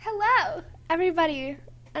everybody,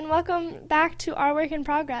 and welcome back to Our Work in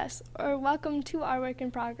Progress, or welcome to Our Work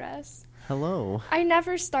in Progress. Hello. I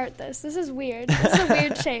never start this. This is weird. This is a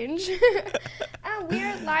weird change. We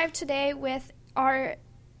are live today with a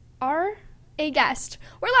guest.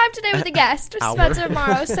 We're live today with a guest, Spencer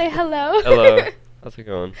Morrow. Say hello. Hello. How's it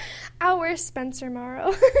going? Our Spencer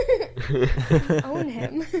Morrow. Own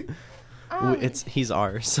him. He's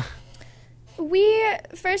ours.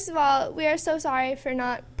 First of all, we are so sorry for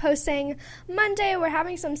not posting Monday. We're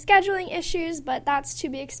having some scheduling issues, but that's to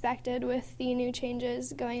be expected with the new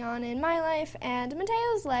changes going on in my life and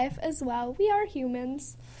Mateo's life as well. We are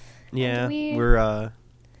humans. Yeah, we're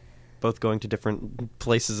both going to different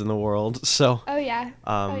places in the world, so. Oh yeah.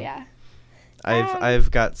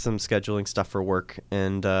 I've got some scheduling stuff for work,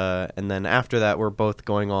 and then after that, we're both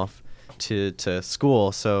going off to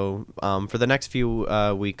school. So for the next few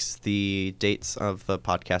weeks, the dates of the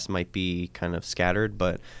podcast might be kind of scattered,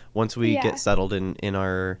 but once we get settled in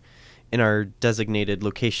our designated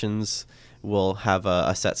locations, we'll have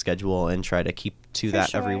a set schedule and try to keep to For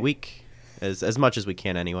that sure. every week as much as we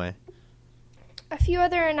can anyway. A few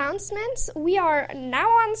other announcements. We are now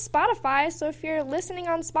on Spotify, so if you're listening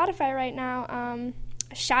on Spotify right now,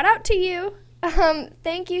 shout out to you.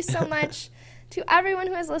 Thank you so much to everyone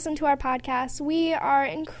who has listened to our podcast. We are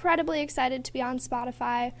incredibly excited to be on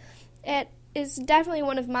Spotify. It is definitely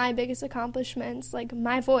one of my biggest accomplishments. Like,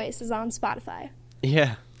 my voice is on Spotify.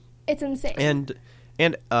 Yeah. It's insane.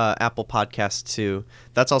 And Apple Podcasts too.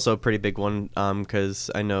 That's also a pretty big one because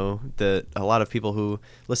I know that a lot of people who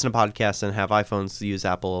listen to podcasts and have iPhones use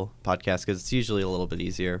Apple Podcasts because it's usually a little bit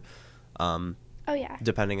easier.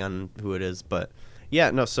 Depending on who it is, but yeah,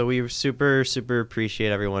 no. So we super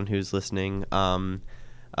appreciate everyone who's listening.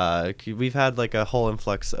 We've had like a whole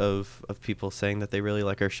influx of people saying that they really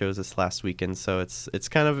like our shows this last weekend. So it's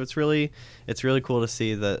really cool to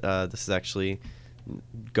see that this is actually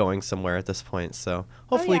going somewhere at this point. So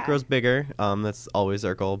hopefully it grows bigger. That's always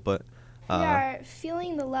our goal, but we are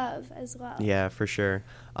feeling the love as well. Yeah, for sure.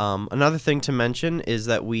 Another thing to mention is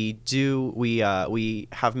that we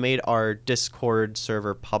have made our Discord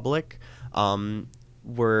server public.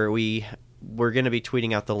 We're going to be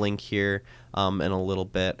tweeting out the link here in a little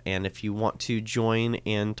bit, and if you want to join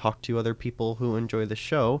and talk to other people who enjoy the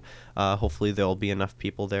show, hopefully there'll be enough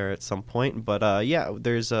people there at some point. But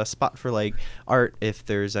there's a spot for like art if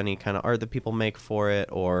there's any kind of art that people make for it,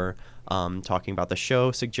 or talking about the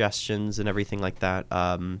show, suggestions and everything like that.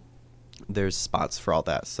 There's spots for all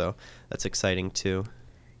that, so that's exciting too.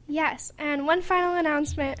 Yes, and one final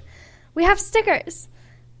announcement. We have stickers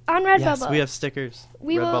on Redbubble. Yes, we have stickers.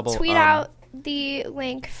 We will tweet out the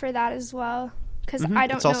link for that as well, because I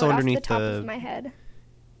don't know it off the top of my head.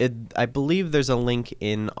 I believe there's a link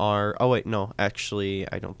in our... Oh, wait, no. Actually,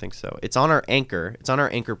 I don't think so. It's on our Anchor. It's on our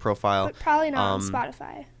Anchor profile. But probably not on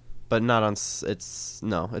Spotify. But not on...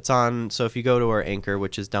 It's on... So if you go to our Anchor,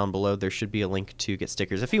 which is down below, there should be a link to get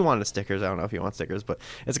stickers. If you wanted stickers, I don't know if you want stickers, but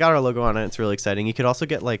it's got our logo on it. It's really exciting. You could also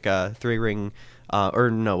get like a 3-ring...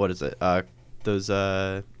 what is it? Those...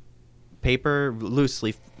 paper, loose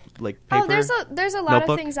leaf, like paper. Oh, there's a lot notebook.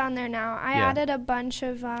 of things on there now. I added a bunch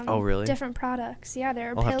of really? different products. Yeah,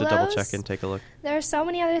 there are I'll pillows. have to double check and take a look. There are so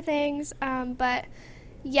many other things, but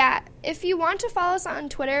yeah, if you want to follow us on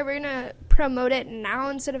Twitter, we're gonna promote it now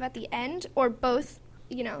instead of at the end, or both.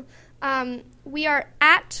 We are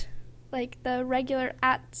at like the regular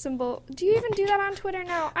at symbol. Do you even do that on Twitter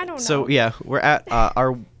now? I don't know. So yeah, we're at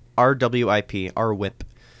our RWIP, our WIP.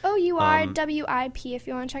 Oh, you are WIP if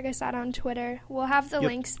you want to check us out on Twitter. We'll have the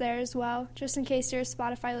links there as well, just in case you're a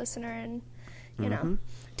Spotify listener and, you know,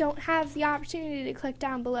 don't have the opportunity to click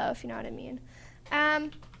down below, if you know what I mean.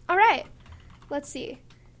 All right. Let's see.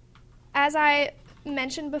 As I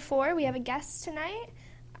mentioned before, we have a guest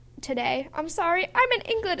today. I'm sorry. I'm in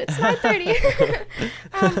England. It's 9:30.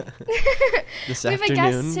 This we have afternoon.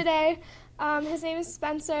 a guest today. His name is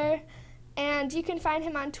Spencer. And you can find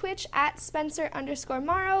him on Twitch at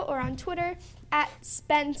Spencer_Morrow, or on Twitter at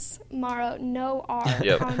Spence Morrow. No R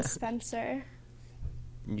on Spencer.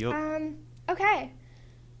 Yep. Okay.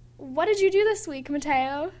 What did you do this week,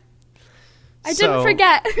 Mateo? I didn't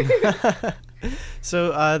forget.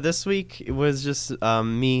 So this week it was just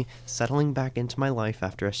me settling back into my life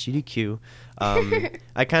after SGDQ.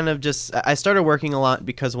 I started working a lot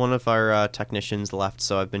because one of our technicians left,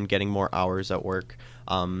 so I've been getting more hours at work.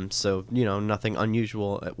 So, nothing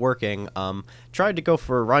unusual at working. Tried to go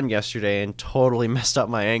for a run yesterday and totally messed up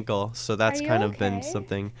my ankle. So that's kind of been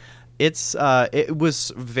something. It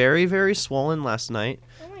was very, very swollen last night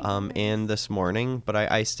and this morning, but I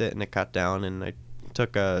iced it and it cut down, and I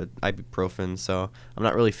took a ibuprofen, so I'm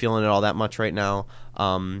not really feeling it all that much right now.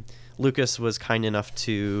 Lucas was kind enough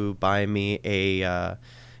to buy me a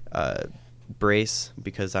brace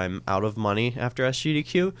because I'm out of money after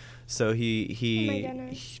SGDQ. So Oh my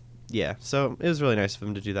goodness. yeah. So it was really nice of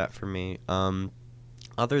him to do that for me.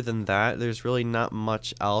 Other than that, there's really not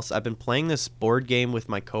much else. I've been playing this board game with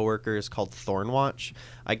my coworkers called Thornwatch.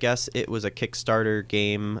 I guess it was a Kickstarter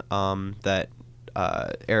game that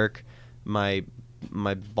Eric, my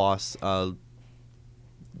boss,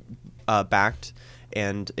 backed,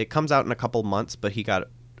 and it comes out in a couple months, but he got it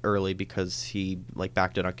early because he like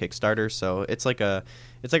backed it on Kickstarter. So it's like a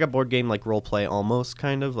board game, like role play almost,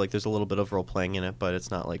 kind of like there's a little bit of role playing in it, but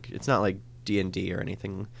it's not like D&D or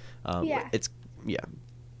anything. Yeah.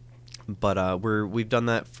 But we've done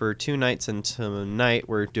that for 2 nights, and tonight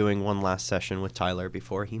we're doing one last session with Tyler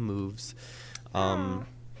before he moves. Nice.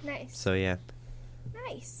 So yeah.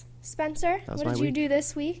 Nice. Spencer, That was what my did you week. do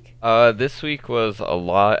this week? This week was a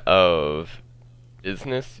lot of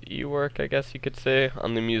business-y work, I guess you could say,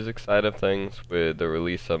 on the music side of things, with the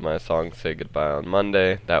release of my song Say Goodbye on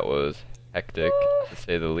Monday. That was hectic, to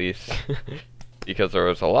say the least, because there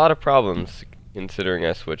was a lot of problems considering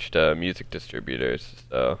I switched music distributors.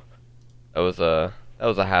 So that was a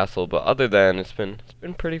hassle, but other than it's been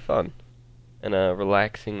pretty fun and a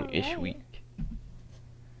relaxing-ish Alright. week.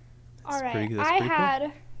 All That's right. pretty- that's pretty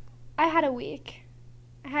cool. I had a week.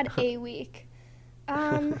 I had a week.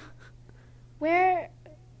 When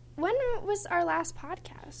was our last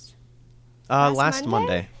podcast? Last Monday?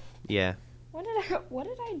 Monday. Yeah. What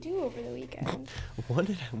did I do over the weekend? What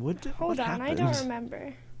Hold on, happened? I don't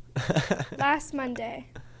remember. Last Monday,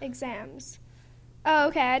 exams. Oh,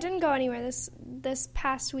 okay. I didn't go anywhere this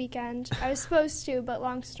past weekend. I was supposed to, but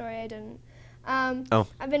long story, I didn't.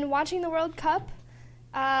 I've been watching the World Cup.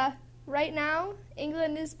 Right now,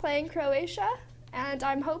 England is playing Croatia, and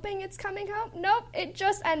I'm hoping it's coming home. Nope, it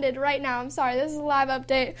just ended right now. I'm sorry, this is a live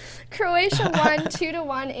update. Croatia won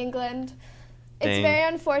 2-1 England. It's Dang. very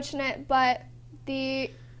unfortunate, but the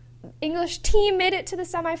English team made it to the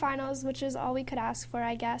semifinals, which is all we could ask for,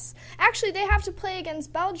 I guess. Actually, they have to play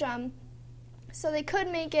against Belgium, so they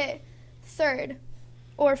could make it 3rd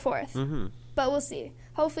or 4th. Mm-hmm. But we'll see.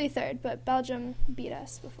 Hopefully 3rd, but Belgium beat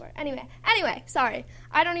us before. Anyway, sorry.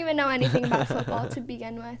 I don't even know anything about football to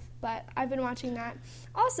begin with, but I've been watching that.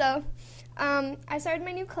 Also, I started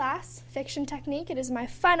my new class, Fiction Technique. It is my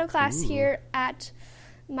final class here at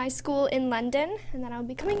my school in London, and then I'll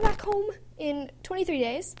be coming back home in 23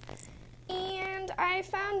 days. And I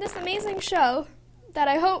found this amazing show that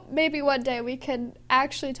I hope maybe one day we could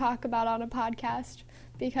actually talk about on a podcast,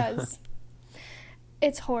 because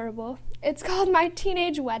it's horrible. It's called My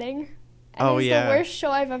Teenage Wedding. And it's the worst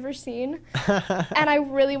show I've ever seen. And I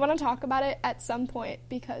really want to talk about it at some point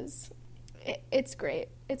because it's great.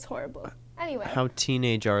 It's horrible. Anyway. How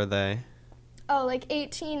teenage are they? Oh, like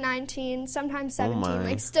 18, 19, sometimes 17. my.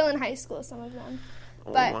 Like still in high school, some of them.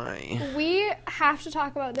 Oh But my. we have to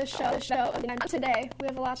talk about this show today. We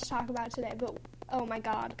have a lot to talk about today, but oh my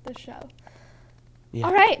god, the show. Yeah.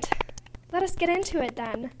 All right, let us get into it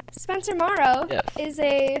then. Spencer Morrow Yes. is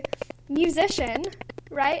a musician,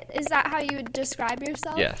 right? Is that how you would describe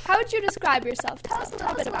yourself? Yes. How would you describe yourself? Tell us a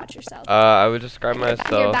little bit about yourself. I would describe Your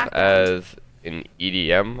myself background. as an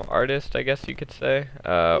EDM artist, I guess you could say,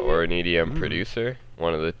 or an EDM producer,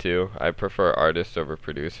 one of the two. I prefer artist over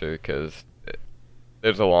producer because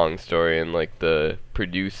there's a long story in like the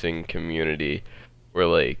producing community where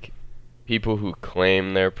like people who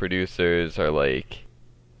claim they're producers are like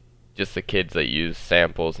just the kids that use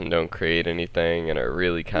samples and don't create anything and are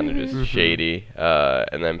really kind of just shady,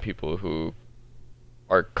 and then people who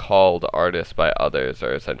are called artists by others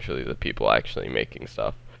are essentially the people actually making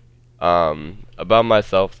stuff. About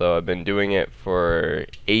myself though, I've been doing it for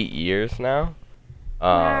 8 years now,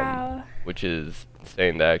 Wow. which is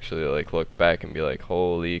insane to actually like look back and be like,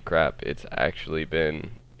 holy crap, it's actually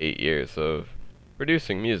been 8 years of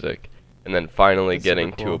producing music, and then finally That's super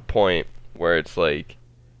getting to cool. a point where it's like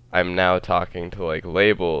I'm now talking to like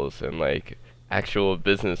labels and like actual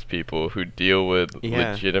business people who deal with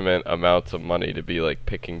Yeah. legitimate amounts of money to be like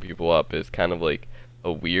picking people up is kind of like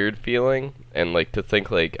a weird feeling. And like to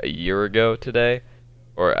think like a year ago today,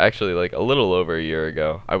 or actually like a little over a year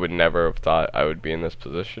ago, I would never have thought I would be in this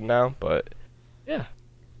position now, but yeah.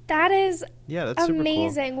 That is Yeah, that's super cool.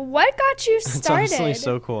 amazing. What got you It's started? honestly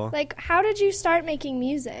so cool. Like, how did you start making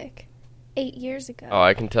music 8 years ago? Oh,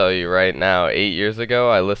 I can tell you right now, 8 years ago,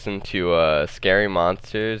 I listened to Scary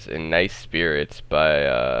Monsters and Nice Spirits by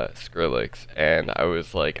Skrillex, and I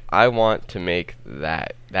was like, I want to make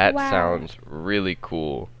that. That Wow. sounds really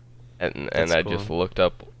cool. And That's I cool. just looked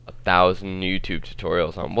up 1,000 YouTube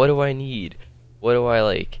tutorials on what do I need? What do I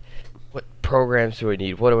like? what programs do I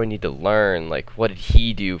need? What do I need to learn? Like, what did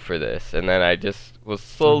he do for this? And then I just was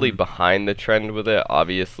slowly behind the trend with it,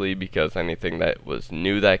 obviously, because anything that was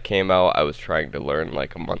new that came out, I was trying to learn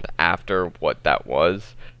like a month after what that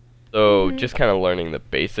was. So just kind of learning the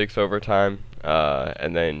basics over time,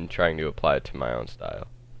 and then trying to apply it to my own style.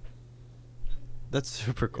 That's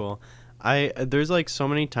super cool. There's like so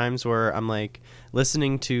many times where I'm like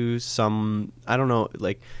listening to some, I don't know,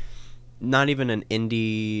 like not even an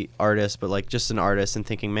indie artist, but like just an artist, and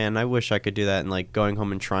thinking, man, I wish I could do that, and like going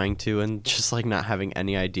home and trying to, and just like not having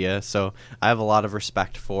any idea. So I have a lot of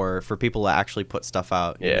respect for people that actually put stuff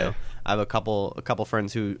out. You know? I have a couple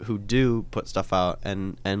friends who do put stuff out,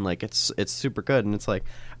 and like it's super good, and it's like,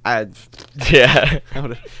 yeah,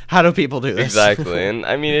 how do people do this? Exactly. And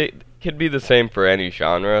I mean, it could be the same for any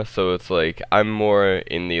genre. So it's like I'm more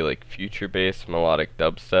in the like future-based melodic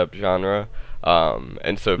dubstep genre.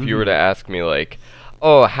 And so if you were to ask me like,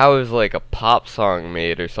 oh, how is like a pop song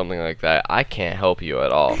made or something like that, I can't help you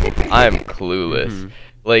at all. I'm clueless.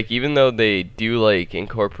 Like, even though they do like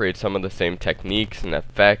incorporate some of the same techniques and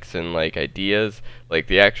effects and like ideas, like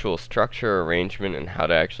the actual structure, arrangement, and how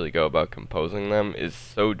to actually go about composing them is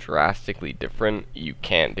so drastically different, you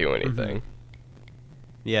can't do anything.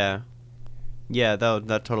 Yeah,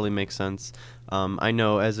 that totally makes sense. I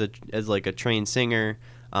know as like a trained singer,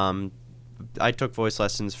 I took voice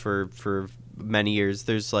lessons for many years.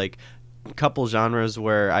 There's like a couple genres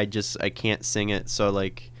where I can't sing it, so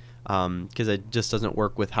like because it just doesn't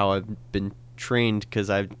work with how I've been trained, because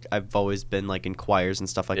I've always been like in choirs and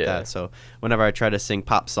stuff like that. So whenever I try to sing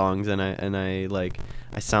pop songs and I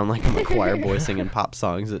sound like I'm a choir boy singing pop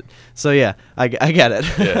songs. So yeah, I get it.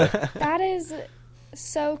 Yeah. That is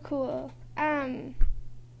so cool.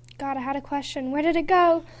 God, I had a question. Where did it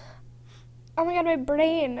go? Oh my god, my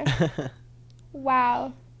brain.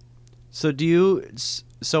 Wow. So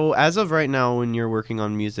so as of right now, when you're working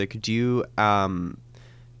on music, do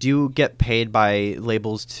you get paid by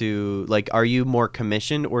labels to, like, are you more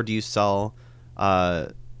commissioned, or do you sell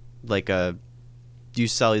the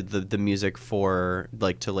music for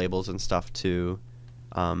like to labels and stuff to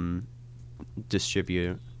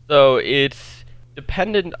distribute? So it's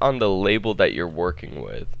dependent on the label that you're working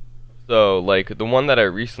with. So, like, the one that I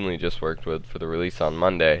recently just worked with for the release on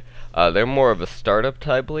Monday, they're more of a startup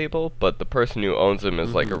type label, but the person who owns them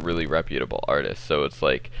is like a really reputable artist. So it's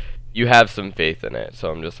like you have some faith in it.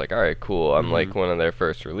 So I'm just like, all right, cool. I'm like one of their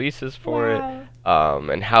first releases for it.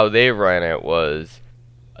 And how they ran it was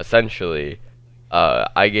essentially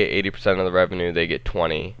I get 80% of the revenue, they get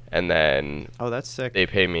 20, and then that's sick. They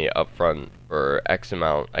pay me upfront for X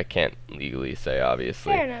amount. I can't legally say,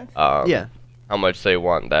 obviously. Fair enough. How much they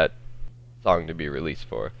want that song to be released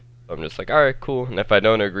for. So I'm just like, all right, cool. And if I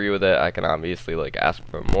don't agree with it, I can obviously like ask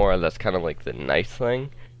for more. That's kind of like the nice thing,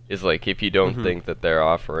 is like if you don't think that they're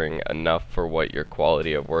offering enough for what your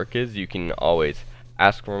quality of work is, you can always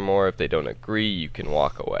ask for more. If they don't agree, you can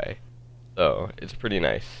walk away. So it's pretty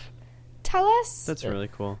nice. Tell us. That's really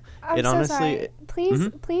cool. I'm so sorry.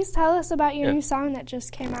 Please tell us about your new song that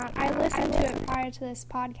just came out. I listened to it prior to this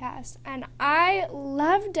podcast, and I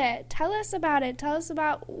loved it. Tell us about it. Tell us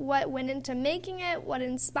about what went into making it, what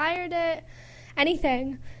inspired it,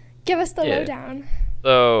 anything. Give us the lowdown.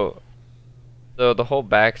 So the whole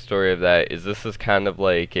backstory of that is this is kind of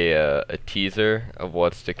like a teaser of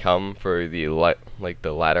what's to come for the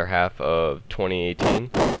the latter half of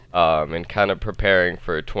 2018, and kind of preparing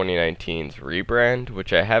for 2019's rebrand,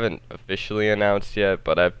 which I haven't officially announced yet,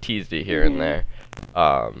 but I've teased it here and there.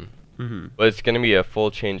 But it's going to be a full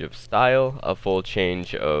change of style, a full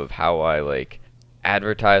change of how I like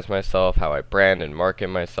advertise myself, how I brand and market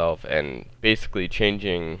myself, and basically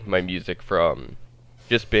changing my music from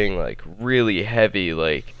just being like really heavy,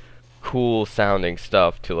 like cool sounding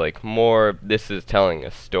stuff to like more this is telling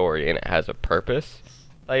a story and it has a purpose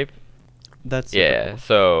type. That's cool.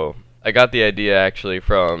 So I got the idea actually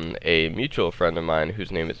from a mutual friend of mine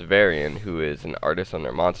whose name is Varian, who is an artist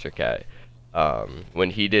under Monster Cat. When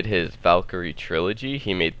he did his Valkyrie trilogy,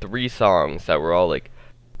 he made 3 songs that were all like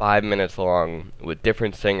 5 minutes long with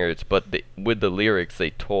different singers, but with the lyrics they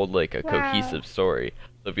told like a cohesive story.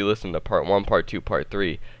 So if you listen to part 1, part 2, part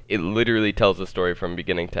 3, it literally tells the story from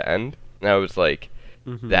beginning to end. And I was like,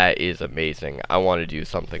 that is amazing. I want to do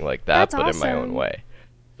something like that, but in my own way.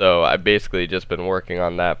 So I've basically just been working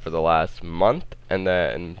on that for the last month, and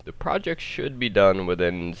then the project should be done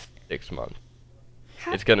within 6 months.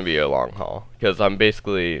 It's going to be a long haul, because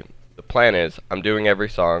the plan is, I'm doing every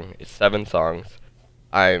song. It's 7 songs.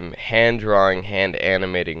 I'm hand-drawing,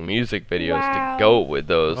 hand-animating music videos to go with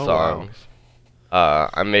those songs. Wow.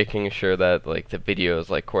 I'm making sure that like the videos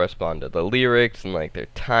like correspond to the lyrics and like they're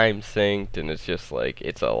time synced, and it's just like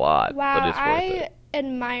it's a lot, Wow, but it's worth it. I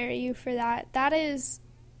admire you for that. That is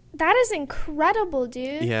incredible,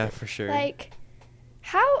 dude. Yeah, for sure. Like,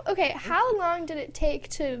 how long did it take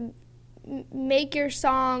to make your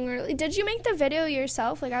song, or did you make the video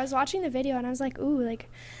yourself? Like, I was watching the video and I was like, ooh, like,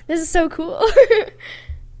 this is so cool.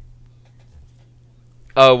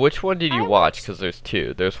 Which one did you watch? Because there's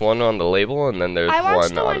two. There's one on the label, and then there's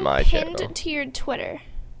one on my channel. Pinned to your Twitter.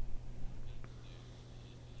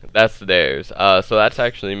 That's theirs. So that's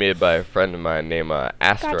actually made by a friend of mine named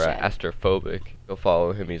Astra, Gotcha. Astrophobic. Go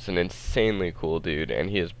follow him. He's an insanely cool dude, and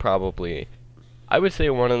he is probably, I would say,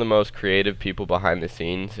 one of the most creative people behind the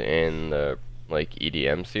scenes in the like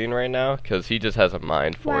EDM scene right now, because he just has a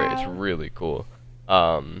mind for it. It's Wow. really cool.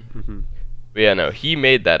 But yeah, no, he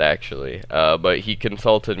made that actually, but he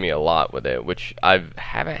consulted me a lot with it, which I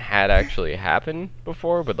haven't had actually happen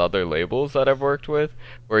before with other labels that I've worked with,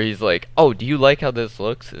 where he's like, "Oh, do you like how this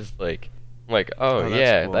looks?" It's like, I'm like, "Oh, that's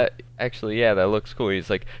yeah, cool. that actually, yeah, that looks cool." He's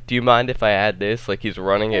like, "Do you mind if I add this?" Like he's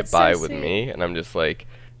running That's it by so with sweet. me, and I'm just like,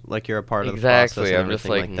 Like you're a part of the process exactly. and I'm just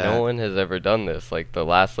everything like, that. no one has ever done this. Like the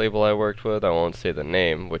last label I worked with, I won't say the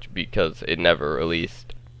name, which because it never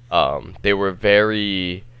released. They were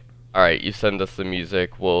very, all right, you send us the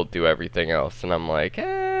music, we'll do everything else, and I'm like,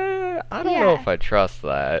 I don't know Yeah. if I trust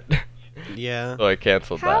that. Yeah. So I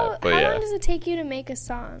canceled How that. But long yeah. does it take you to make a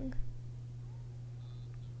song?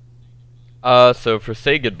 So for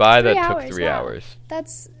Say Goodbye, 3 that took hours, 3 wow. hours.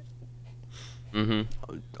 That's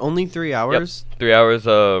Only 3 hours? 3 hours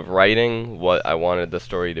of writing what I wanted the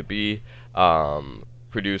story to be,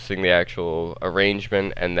 producing the actual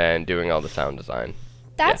arrangement, and then doing all the sound design.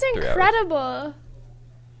 that's 3 hours. incredible.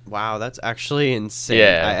 Wow, that's actually insane.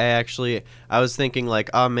 Yeah. I was thinking like,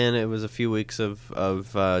 oh man, it was a few weeks of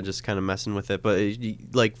just kind of messing with it, but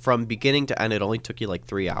like from beginning to end, it only took you like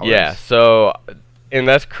 3 hours. Yeah, so, and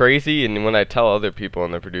that's crazy, and when I tell other people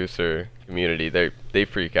in the producer community, they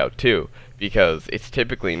freak out too, because it's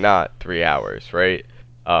typically not 3 hours, right?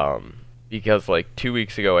 Because like 2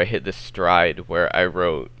 weeks ago, I hit this stride where I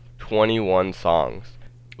wrote 21 songs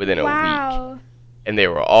within a week. Wow. And they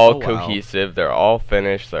were all Oh, wow. cohesive, they're all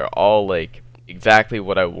finished, they're all like exactly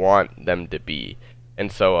what I want them to be.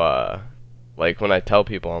 And so like when I tell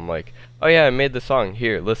people, I'm like, oh yeah, I made the song,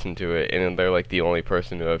 here, listen to it, and then they're like the only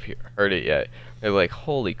person who have heard it yet. They're like,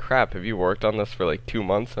 holy crap, have you worked on this for like 2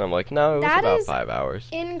 months? And I'm like, no, it was That about is 5 hours.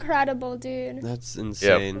 Incredible, dude. That's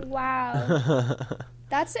insane. Wow.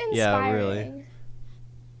 That's inspiring. Yeah, really.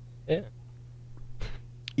 Yeah.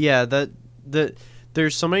 Yeah,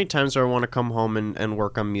 there's so many times where I want to come home and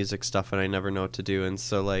work on music stuff and I never know what to do, and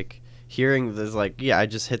so like hearing this, like, yeah, I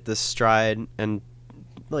just hit this stride, and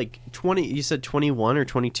like 20, you said 21 or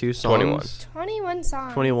 22 songs? 21. 21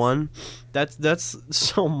 songs. 21? That's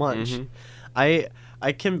so much. Mhm.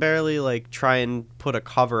 I can barely like try and put a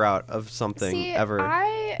cover out of something See, ever.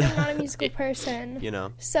 I am not a musical person. You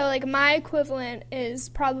know. So, like, my equivalent is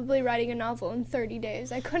probably writing a novel in 30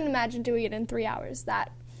 days. I couldn't imagine doing it in 3 hours.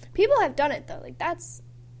 That people have done it, though. Like, that's...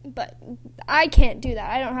 But I can't do that.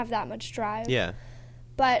 I don't have that much drive. Yeah.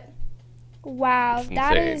 But, wow, It's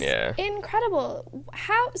that insane, is yeah. incredible.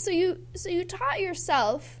 How... So you taught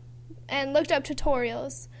yourself and looked up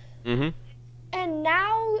tutorials. Mhm. And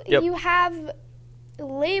now Yep. you have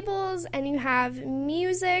labels and you have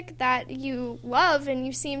music that you love and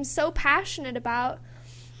you seem so passionate about.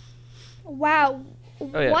 Wow.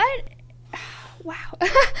 yeah. What? Wow.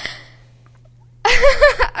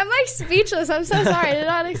 I'm like speechless. I'm so sorry. I did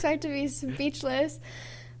not expect to be speechless.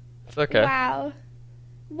 It's okay. Wow.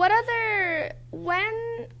 What other what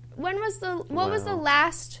was the Wow.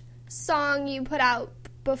 last song you put out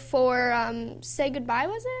before Say Goodbye,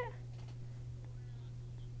 was it?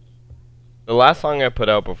 The last song I put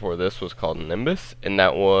out before this was called Nimbus, and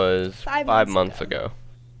that was 5 5 months months ago. ago.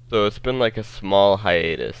 So it's been like a small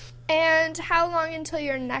hiatus. And how long until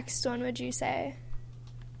your next one, would you say?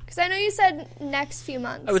 Because I know you said next few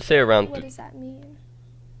months. I would say around What does that mean?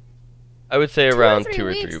 I would say 2 around or 3 2 or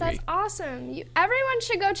weeks. 3 That's weeks. awesome. Everyone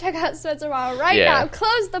should go check out Spencer Wall right Yeah. now.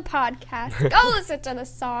 Close the podcast. Go listen to the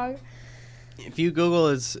song. If you Google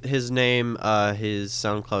his name, his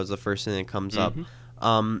SoundCloud is the first thing that comes up.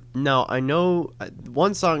 Now I know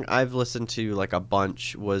one song I've listened to like a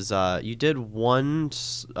bunch was you did one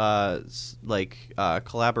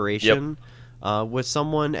collaboration with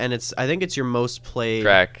someone, and I think it's your most played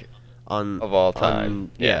Track on of all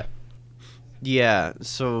time. Yeah.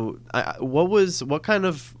 So what kind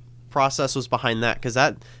of process was behind that? Because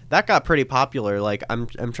that got pretty popular. Like I'm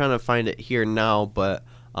trying to find it here now, but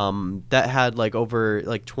that had like over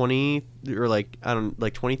like 20 or like I don't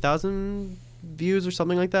like 20,000 views or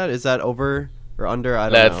something like that. Is that over or under? I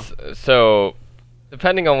don't know. So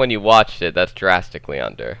depending on when you watched it, that's drastically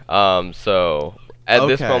under. So at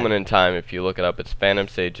this moment in time, if you look it up, it's Phantom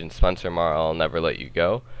Sage and Spencer Mar, I'll Never Let You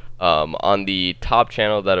Go. On the top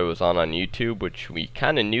channel that it was on YouTube, which we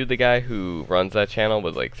kind of knew the guy who runs that channel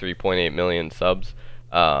with like 3.8 million subs,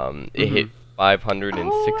 it hit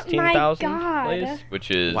 516,000 plays,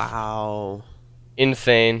 which is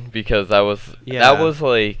insane because that was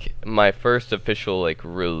like my first official like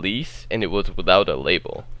release, and it was without a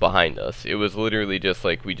label behind us. It was literally just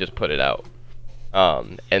like we just put it out.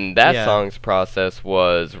 And that song's process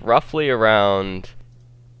was roughly around,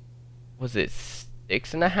 was it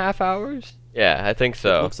 6.5 hours? Yeah, I think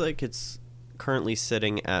so. It looks like it's currently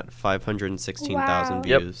sitting at 516,000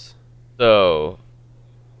 views. Yep. So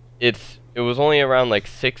it was only around like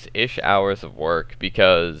 6-ish hours of work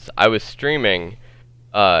because I was streaming.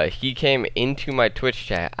 He came into my Twitch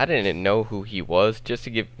chat. I didn't know who he was. Just to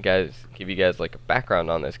give you guys like a background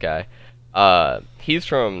on this guy. He's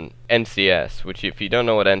from NCS, which if you don't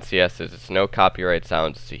know what NCS is, it's No Copyright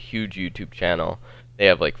Sounds. It's a huge YouTube channel. They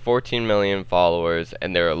have like 14 million followers,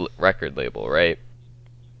 and they're a record label, right?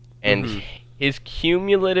 And his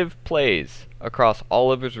cumulative plays across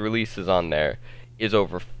all of his releases on there is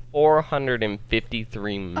over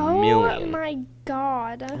 453 million. Oh my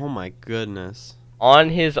god. Oh my goodness. On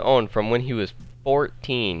his own, from when he was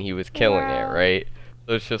 14, he was killing it, right?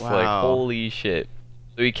 So it's just like, holy shit.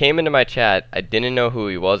 So he came into my chat. I didn't know who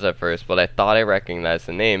he was at first, but I thought I recognized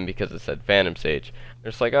the name because it said Phantom Sage.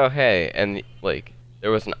 They're just like, oh, hey. And, like,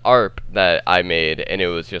 there was an ARP that I made, and it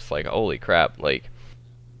was just like, holy crap. Like,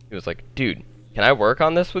 he was like, dude, can I work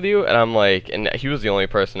on this with you? And I'm like, and he was the only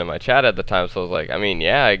person in my chat at the time, so I was like, I mean,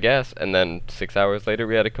 yeah, I guess. And then 6 hours later,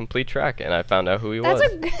 we had a complete track, and I found out who he was.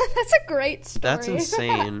 That's a great story. That's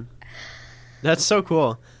insane. That's so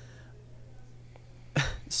cool.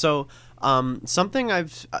 So, something I've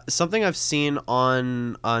seen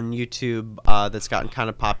on YouTube that's gotten kind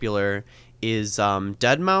of popular is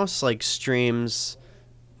deadmau5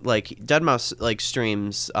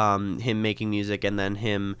 streams him making music and then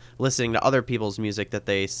him listening to other people's music that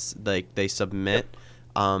they submit.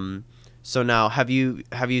 So now have you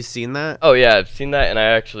seen that? Oh yeah, I've seen that, and I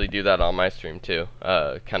actually do that on my stream too.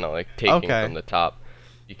 Kind of like taking from the top,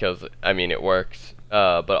 because I mean it works.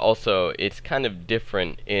 But also it's kind of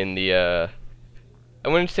different in the I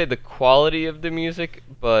wouldn't say the quality of the music,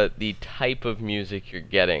 but the type of music you're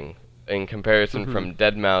getting in comparison from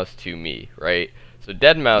deadmau5 to me, right? So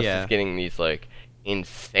deadmau5 is getting these like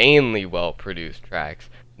insanely well produced tracks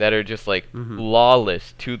that are just like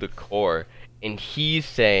flawless to the core, and he's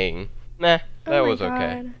saying, "Meh, that was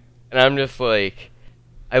okay." And I'm just like,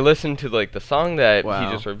 I listened to like the song that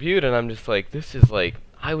he just reviewed, and I'm just like, this is like,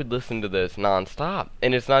 I would listen to this nonstop,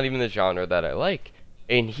 and it's not even the genre that I like.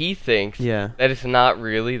 And he thinks that it's not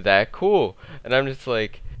really that cool, and I'm just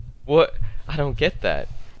like, what? I don't get that.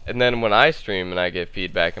 And then when I stream and I get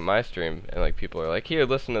feedback in my stream, and like people are like, here,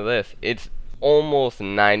 listen to this, it's almost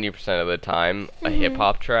 90% of the time a hip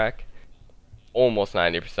hop track, almost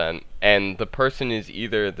 90%, and the person is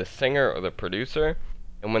either the singer or the producer.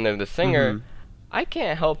 And when they're the singer, I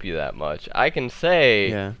can't help you that much. I can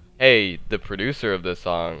say, hey, the producer of this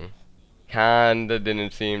song kinda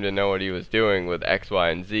didn't seem to know what he was doing with X, Y,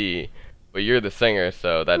 and Z, but you're the singer,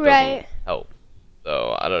 so that doesn't help.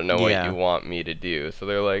 So I don't know what you want me to do. So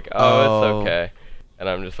they're like, oh, it's okay. And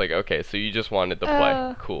I'm just like, okay, so you just wanted to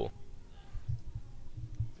play. Cool.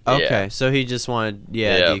 Okay, so he just wanted,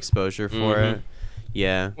 the exposure for it.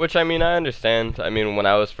 Yeah. Which, I mean, I understand. I mean, when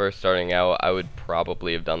I was first starting out, I would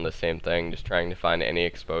probably have done the same thing, just trying to find any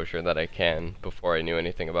exposure that I can before I knew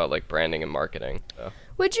anything about, like, branding and marketing. So.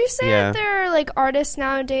 Would you say that there are, like, artists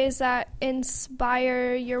nowadays that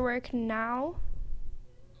inspire your work now?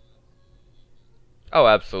 Oh,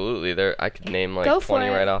 absolutely. I could name, like, 20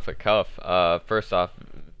 right off the cuff. First off,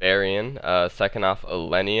 Varian. Second off,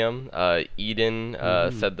 Illenium. Eden,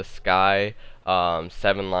 Said the Sky.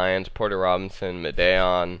 Seven Lions, Porter Robinson,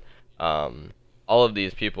 Medeon. All of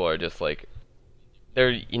these people are just, like,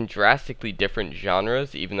 they're in drastically different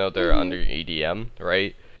genres, even though they're under EDM,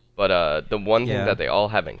 right? But the one thing that they all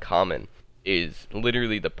have in common is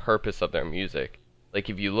literally the purpose of their music. Like,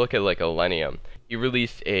 if you look at, like, Illenium, he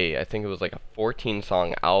released I think it was, like, a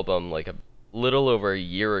 14-song album, like, a little over a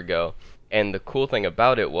year ago. And the cool thing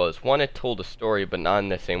about it was, one, it told a story, but not in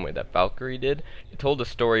the same way that Valkyrie did. It told a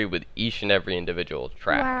story with each and every individual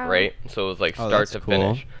track, right? So it was, like, start to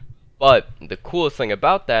finish. But the coolest thing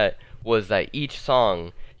about that was that each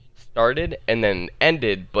song started and then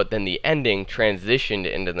ended, but then the ending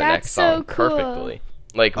transitioned into the That's next so song cool. perfectly,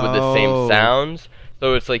 like with the same sounds.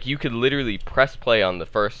 So it's like you could literally press play on the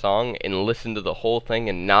first song and listen to the whole thing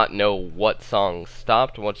and not know what song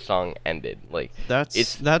stopped, what song ended. Like That's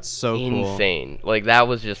so cool. insane. Like that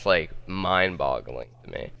was just like mind-boggling to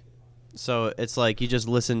me. So it's like you just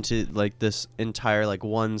listen to like this entire like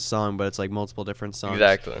one song, but it's like multiple different songs.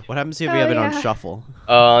 Exactly. What happens if Oh, we have it yeah. on shuffle?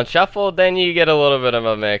 On shuffle, then you get a little bit of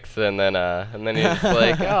a mix, and then you're just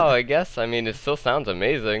like, oh, I guess. I mean, it still sounds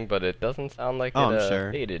amazing, but it doesn't sound like Oh, I'm it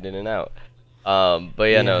sure. faded in and out. But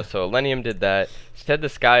yeah, no. Yeah. So Illenium did that. Stead the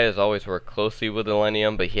Sky has always worked closely with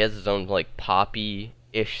Illenium, but he has his own like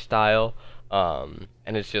poppy-ish style. And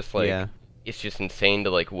it's just like Yeah. it's just insane to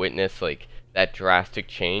like witness like that drastic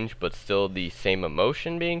change, but still the same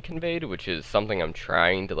emotion being conveyed, which is something I'm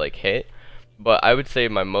trying to like hit. But I would say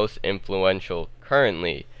my most influential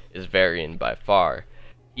currently is Varian by far.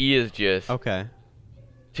 He is just Okay.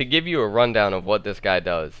 to give you a rundown of what this guy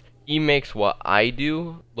does. He makes what I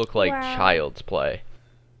do look like Wow. child's play,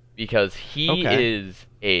 because he Okay. is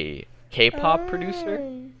a K-pop producer,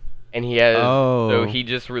 Um, and he has so Oh. he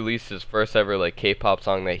just released his first ever like K-pop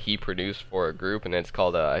song that he produced for a group, and it's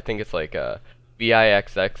called I think it's like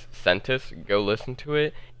VIXX Centus. Go listen to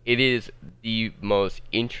it. It is the most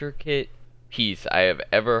intricate piece I have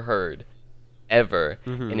ever heard, ever,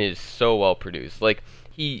 Mhm. and it is so well produced. Like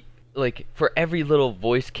he like for every little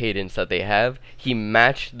voice cadence that they have, he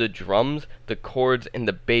matched the drums, the chords, and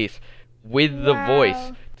the bass with the voice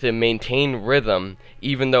Wow. to maintain rhythm,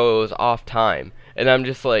 even though it was off time. And I'm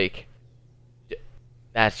just like,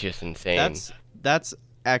 that's just insane. That's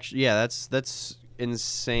actually that's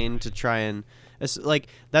insane to try and it's like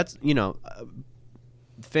that's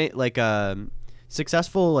like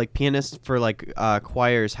successful like pianists for like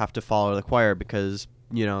choirs have to follow the choir because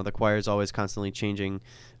the choir is always constantly changing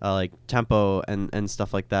like tempo and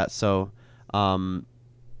stuff like that. So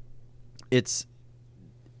it's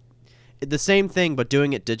the same thing, but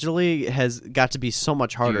doing it digitally has got to be so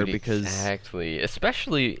much harder Dude, because exactly,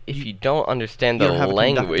 especially if you don't understand you the don't have a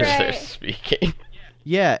language conductor. they're Right. speaking.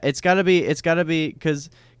 yeah, it's gotta be because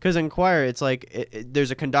in choir it's like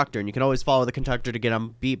there's a conductor and you can always follow the conductor to get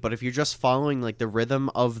on beat. But if you're just following like the rhythm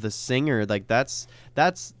of the singer, like that's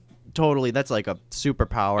like a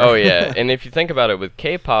superpower. Oh yeah, and if you think about it, with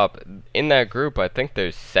K-pop, in that group, I think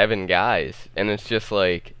there's 7 guys, and it's just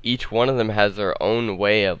like each one of them has their own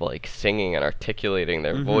way of like singing and articulating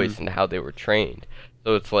their voice and how they were trained.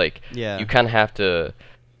 So it's like Yeah. you kind of have to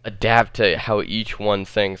adapt to how each one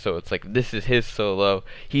sings. So it's like this is his solo,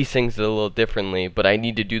 he sings it a little differently, but I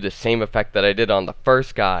need to do the same effect that I did on the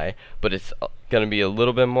first guy, but it's gonna be a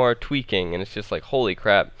little bit more tweaking, and it's just like holy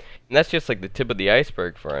crap. And that's just like the tip of the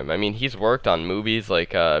iceberg for him. I mean, he's worked on movies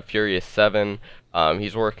like Furious 7.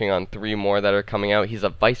 He's working on 3 more that are coming out. He's a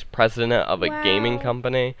vice president of a gaming Wow.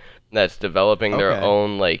 company that's developing their Okay.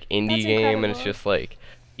 own like indie That's game, and it's incredible. just like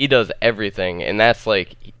he does everything, and that's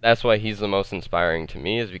why he's the most inspiring to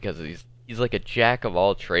me, is because he's like a jack of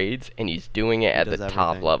all trades, and he's doing it at the does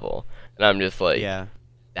top everything. level. And I'm just like, Yeah.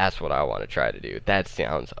 that's what I want to try to do. That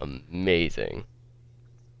sounds amazing.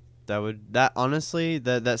 That honestly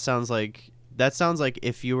that sounds like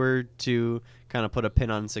if you were to kind of put a pin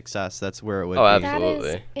on success, that's where it would Oh, be.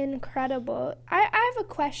 absolutely. That is incredible. I have a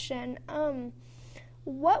question.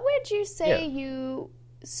 What would you say Yeah. you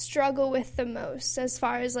struggle with the most as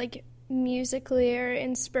far as like musically or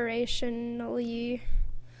inspirationally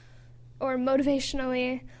or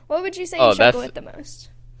motivationally? What would you say Oh, you struggle that's- with the most?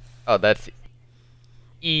 Oh, that's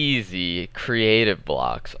easy. Creative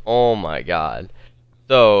blocks. Oh my god.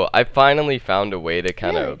 So I finally found a way to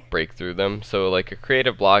kind of Really? break through them. So like a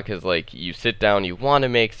creative block is like you sit down, you want to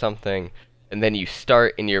make something, and then you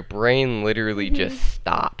start, and your brain literally just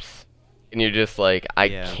stops, and you're just like, I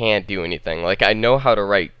Yeah. can't do anything. Like I know how to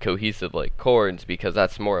write cohesive like chords because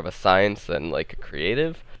that's more of a science than like a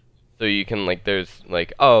creative. So you can like there's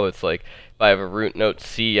like it's like if I have a root note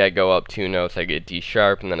C, I go up 2 notes, I get D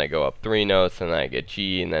sharp, and then I go up 3 notes, and then I get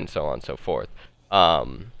G, and then so on and so forth.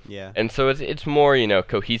 Yeah. And so it's more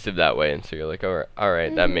cohesive that way, and so you're like, all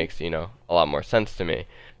right, that makes a lot more sense to me.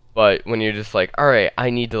 But when you're just like, all right, I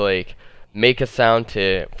need to like make a sound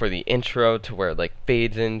for the intro to where it like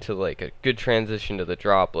fades into like a good transition to the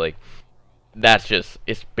drop, like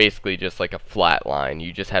it's basically just like a flat line.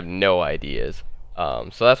 You just have no ideas. So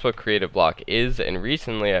that's what creative block is, and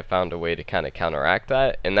recently I found a way to kind of counteract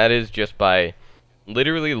that, and that is just by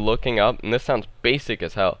literally looking up, and this sounds basic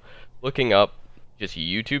as hell, looking up just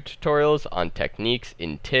YouTube tutorials on techniques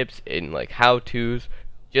and tips and like how-tos,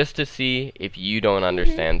 just to see if you don't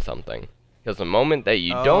understand something. Because the moment that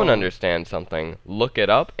you don't understand something, look it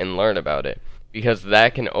up and learn about it. Because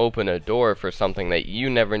that can open a door for something that you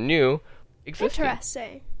never knew existed.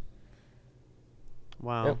 Interesting.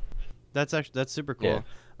 Wow. Yeah. That's super cool. Yeah.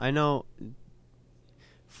 I know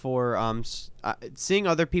for seeing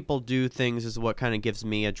other people do things is what kind of gives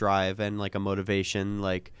me a drive and like a motivation,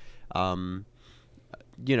 like going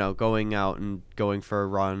out and going for a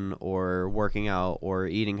run or working out or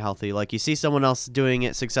eating healthy. Like you see someone else doing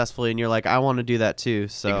it successfully and you're like, I want to do that too.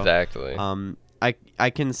 So exactly. I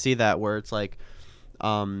can see that where it's like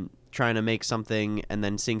trying to make something and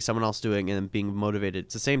then seeing someone else doing it and being motivated.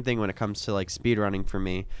 It's the same thing when it comes to like speed running for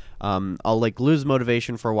me. I'll like lose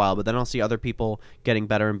motivation for a while, but then I'll see other people getting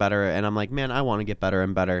better and better and I'm like, man, I want to get better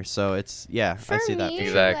and better. So it's I see that.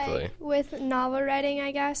 Exactly. Like, with novel writing,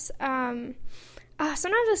 I guess, sometimes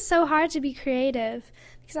it's so hard to be creative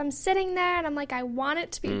because I'm sitting there and I'm like, I want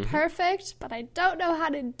it to be perfect, but I don't know how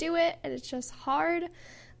to do it and it's just hard.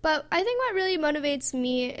 But I think what really motivates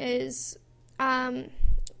me is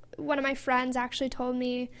one of my friends actually told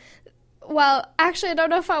me, well, actually, I don't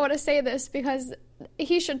know if I want to say this because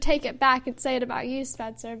he should take it back and say it about you,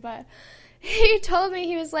 Spencer, but he told me,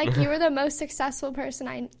 he was like, you were the most successful person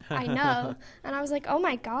I know. And I was like, oh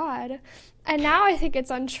my God. And now I think it's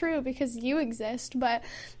untrue because you exist, but,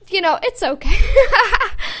 it's okay.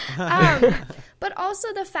 But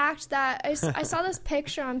also the fact that I saw this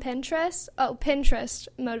picture on Pinterest. Oh, Pinterest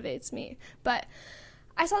motivates me. But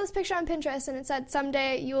I saw this picture on Pinterest and it said,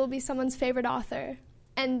 someday you will be someone's favorite author.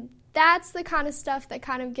 And that's the kind of stuff that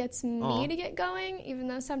kind of gets me to get going, even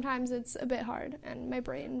though sometimes it's a bit hard. And my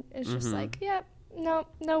brain is just like, no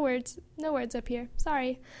words up here.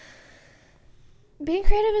 Sorry. Being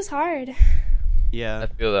creative is hard. Yeah. I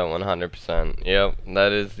feel that 100%. Yep,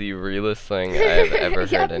 that is the realest thing I've ever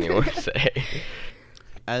heard anyone say.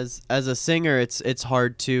 As a singer, it's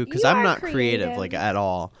hard too because I'm not creative like at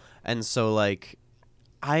all, and so like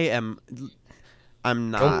I'm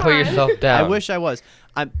not. Don't put yourself down. I wish I was.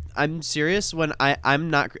 I'm serious when I'm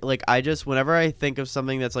not like whenever I think of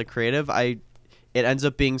something that's like creative, it ends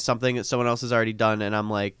up being something that someone else has already done, and I'm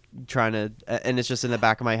like trying to, and it's just in the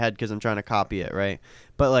back of my head because I'm trying to copy it, right?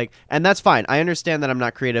 But like, and that's fine. I understand that I'm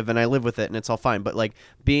not creative, and I live with it, and it's all fine. But like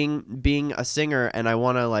being a singer, and I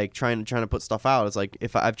want to like trying to put stuff out. It's like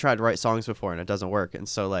if I've tried to write songs before and it doesn't work, and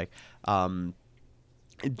so like the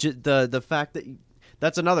fact that.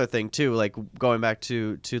 That's another thing too, like going back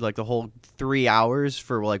to like the whole 3 hours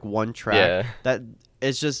for like one track. Yeah. That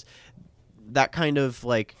it's just that kind of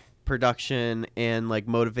like production and like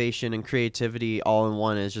motivation and creativity all in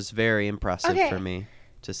one is just very impressive for me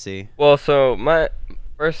to see. Well, so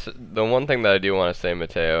the one thing that I do want to say,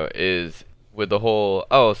 Mateo, is with the whole,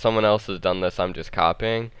 someone else has done this, I'm just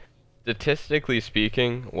copying. Statistically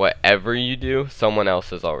speaking, whatever you do, someone else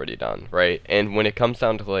has already done, right? And when it comes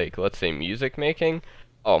down to, like, let's say music making,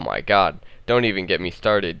 oh my God, don't even get me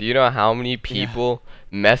started. Do you know how many people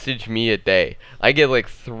message me a day? I get like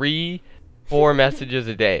 3-4 messages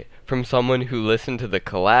a day from someone who listened to the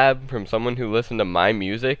collab, from someone who listened to my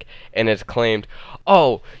music, and has claimed,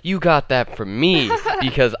 oh, you got that from me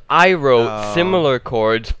because I wrote similar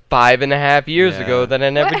chords 5.5 years ago that I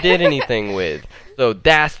never did anything with. So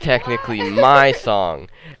that's technically my song.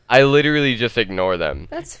 I literally just ignore them.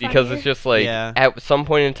 That's funny. Because it's just like, at some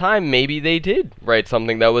point in time, maybe they did write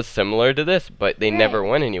something that was similar to this, but they never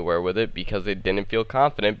went anywhere with it because they didn't feel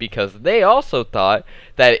confident, because they also thought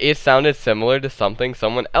that it sounded similar to something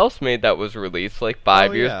someone else made that was released like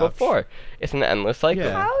 5 years before. It's an endless cycle.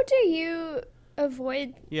 Yeah. How do you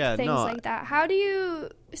avoid things like that? How do you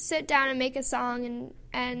sit down and make a song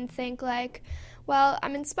and think like, well,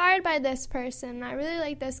 I'm inspired by this person, I really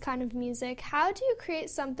like this kind of music. How do you create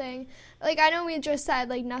something, like I know we just said,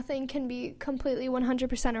 like nothing can be completely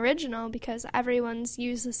 100% original because everyone's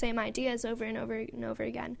used the same ideas over and over and over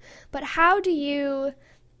again. But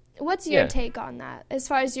what's your take on that as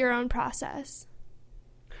far as your own process?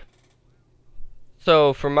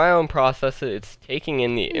 So for my own process, it's taking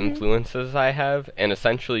in the influences I have and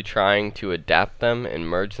essentially trying to adapt them and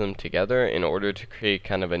merge them together in order to create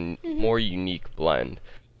kind of a more unique blend.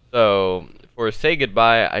 So for Say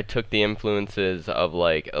Goodbye, I took the influences of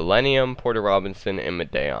like Illenium, Porter Robinson, and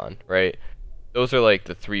Madeon, right? Those are like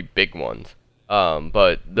the 3 big ones.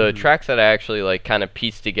 But the tracks that I actually like kind of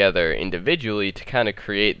pieced together individually to kind of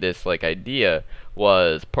create this like idea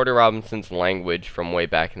was Porter Robinson's Language from way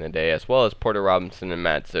back in the day, as well as Porter Robinson and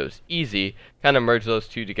Matt Zo's Easy. Kind of merged those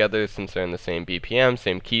two together since they're in the same BPM,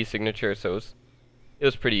 same key signature, so it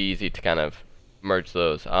was pretty easy to kind of merge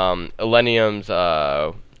those. Illenium's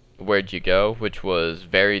Where'd You Go, which was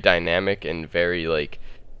very dynamic and very like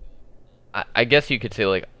I guess you could say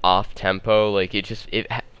like off tempo. Like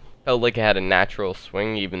felt like it had a natural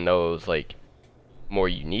swing, even though it was like more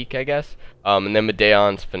unique, I guess. And then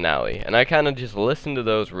Medeon's Finale, and I kind of just listened to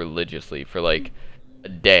those religiously for like a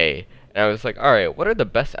day, and I was like, all right, what are the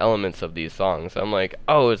best elements of these songs? I'm like,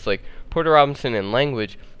 oh, it's like Porter Robinson in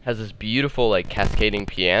Language has this beautiful like cascading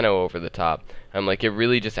piano over the top. I'm like, it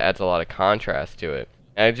really just adds a lot of contrast to it.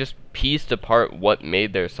 And I just pieced apart what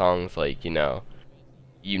made their songs like,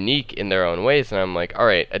 unique in their own ways, and I'm like, all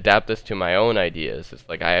right, adapt this to my own ideas. It's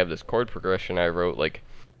like I have this chord progression I wrote like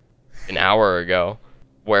an hour ago.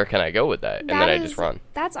 Where can I go with that? And then I just run.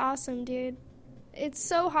 That's awesome, dude. It's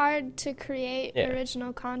so hard to create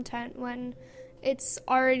original content when it's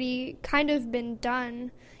already kind of been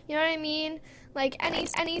done. You know what I mean? Like any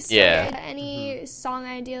story, any song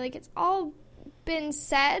idea, like it's all been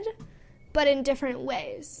said, but in different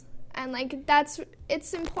ways. And like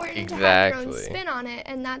it's important to have your own spin on it,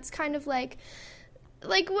 and that's kind of like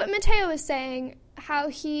what Mateo was saying, how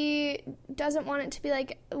he doesn't want it to be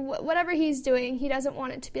like whatever he's doing, he doesn't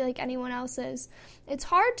want it to be like anyone else's. It's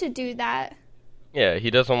hard to do that. Yeah,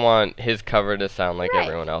 he doesn't want his cover to sound like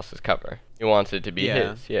everyone else's cover. He wants it to be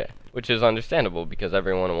his, which is understandable because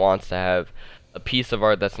everyone wants to have a piece of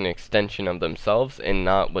art that's an extension of themselves and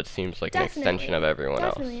not what seems like an extension of everyone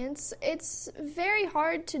else. Definitely. It's very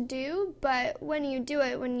hard to do, but when you do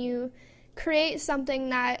it, when you create something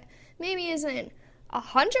that maybe isn't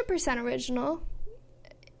 100% original,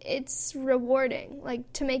 it's rewarding.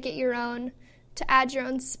 Like, to make it your own, to add your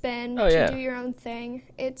own spin, to do your own thing.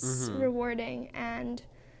 It's rewarding. And,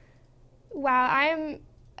 wow, I'm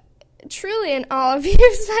truly in awe of you,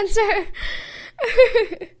 Spencer.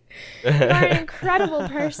 You are an incredible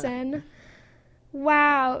person.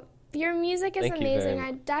 Wow. Your music is amazing.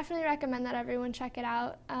 I definitely recommend that everyone check it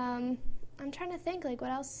out. I'm trying to think, like,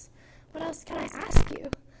 what else can I ask you?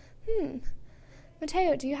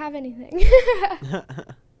 Mateo, do you have anything?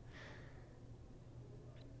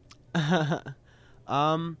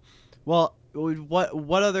 Well,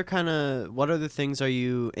 what other things are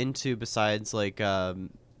you into besides like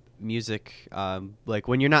music? Like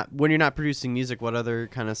when you're not producing music, what other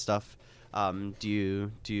kind of stuff do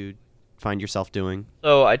you find yourself doing?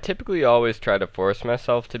 So I typically always try to force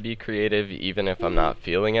myself to be creative, even if I'm not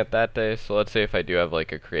feeling it that day. So let's say if I do have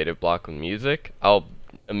like a creative block with music, I'll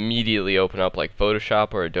immediately open up like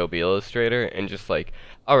Photoshop or Adobe Illustrator and just like,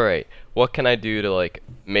 all right, what can I do to like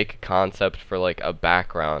make a concept for like a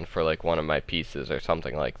background for like one of my pieces or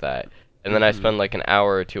something like that. And then I spend like an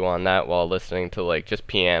hour or two on that while listening to like just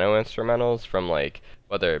piano instrumentals from like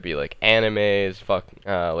whether it be like animes,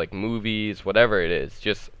 like movies, whatever it is,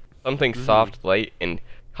 just something soft, light, and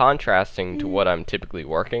contrasting to what I'm typically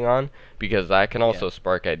working on, because that can also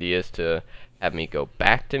spark ideas to have me go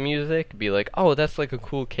back to music, be like, oh, that's like a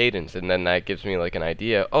cool cadence, and then that gives me like an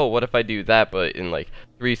idea, oh, what if I do that but in like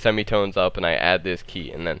 3 semitones up and I add this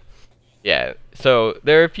key, and then so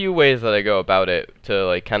there are a few ways that I go about it to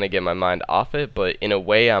like kind of get my mind off it, but in a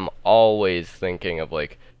way I'm always thinking of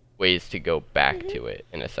like ways to go back to it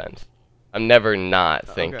in a sense. I'm never not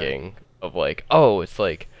thinking of like, oh, it's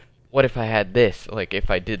like, what if I had this, like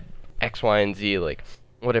if I did X, Y, and Z, like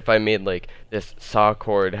what if I made like this saw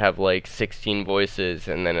chord have like 16 voices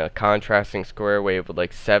and then a contrasting square wave with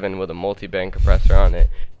like 7 with a multi-band compressor on it,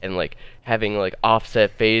 and like having like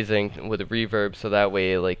offset phasing with reverb so that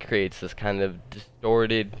way it like creates this kind of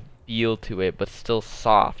distorted feel to it but still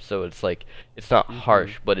soft, so it's like it's not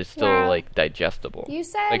harsh but it's still like digestible. You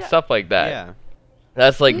said like stuff like that. Yeah.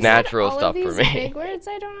 That's like natural stuff for me. Big words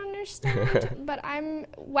I don't understand, but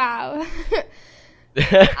wow.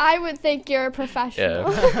 I would think you're a professional.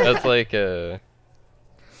 Yeah, that's like I'm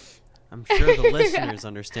sure the listeners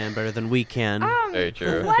understand better than we can. Very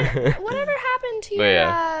true. Whatever happened to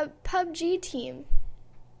your PUBG team?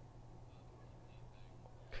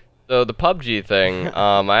 So the PUBG thing,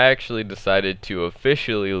 I actually decided to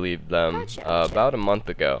officially leave them about a month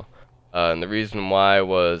ago. And the reason why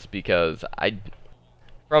was because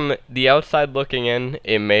from the outside looking in,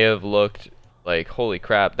 it may have looked like, holy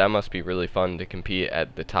crap, that must be really fun to compete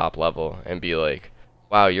at the top level and be like,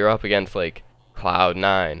 wow, you're up against like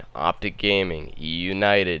Cloud9, Optic Gaming, E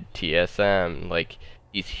United, TSM, like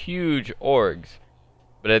these huge orgs.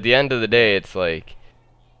 But at the end of the day, it's like,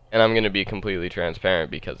 and I'm going to be completely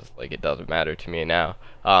transparent because it's like it doesn't matter to me now.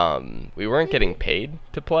 We weren't getting paid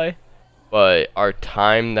to play, but our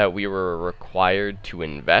time that we were required to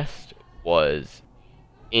invest was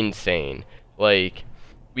insane. Like,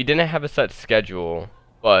 we didn't have a set schedule,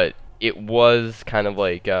 but it was kind of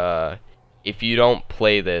like, if you don't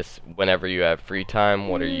play this whenever you have free time,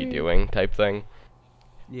 what are you doing type thing.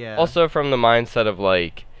 Yeah. Also from the mindset of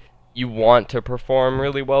like, you want to perform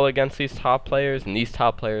really well against these top players, and these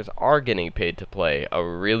top players are getting paid to play a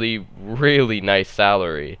really, really nice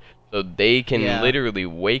salary. So they can literally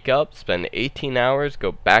wake up, spend 18 hours,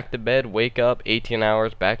 go back to bed, wake up, 18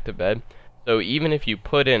 hours, back to bed. So even if you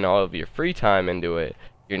put in all of your free time into it,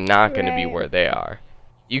 you're not going to be where they are.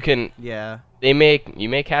 You can, you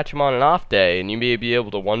may catch them on an off day, and you may be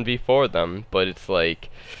able to 1v4 them, but it's like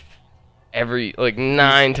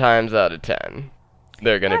 9 times out of 10.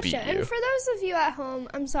 They're going to beat you. And for those of you at home,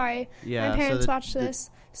 I'm sorry, my parents watch this.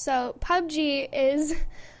 So PUBG is,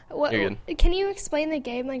 can you explain the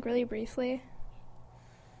game like really briefly?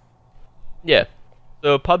 Yeah.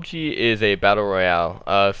 So PUBG is a battle royale.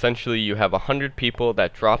 Essentially, you have 100 people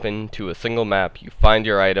that drop into a single map. You find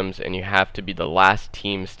your items, and you have to be the last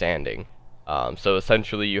team standing. So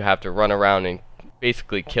essentially, you have to run around and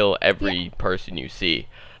basically kill every person you see.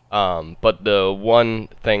 But the one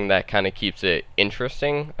thing that kind of keeps it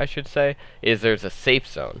interesting, I should say, is there's a safe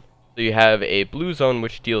zone. So you have a blue zone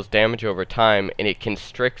which deals damage over time, and it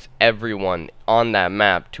constricts everyone on that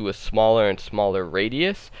map to a smaller and smaller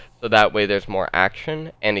radius, so that way there's more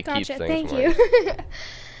action, and it keeps things Thank you.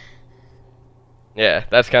 Yeah,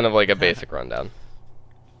 that's kind of like a basic rundown.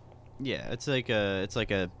 Yeah, it's like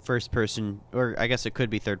a first person, or I guess it could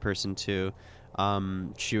be third person too.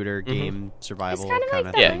 Shooter game, survival kind of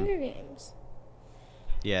like the Hunger Games.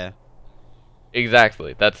 Yeah.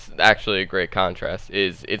 Exactly. That's actually a great contrast.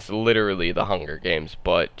 It's literally the Hunger Games,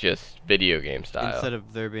 but just video game style. Instead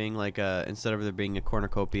of there being a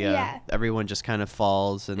cornucopia, everyone just kind of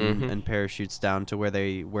falls and parachutes down to where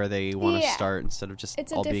they want to start instead of just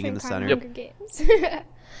all being in the center. Hunger Games.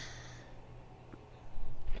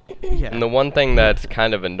 And the one thing that's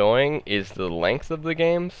kind of annoying is the length of the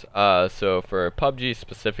games. So for PUBG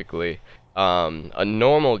specifically, a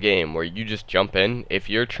normal game where you just jump in, if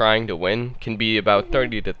you're trying to win, can be about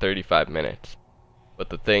 30 to 35 minutes. But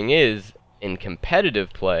the thing is, in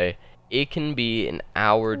competitive play, it can be an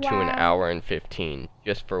hour to an hour and 15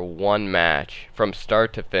 just for one match from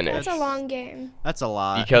start to finish. That's a long game. That's a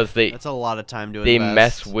lot. Because that's a lot of time to invest. They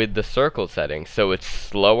mess with the circle setting, so it's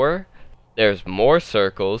slower. There's more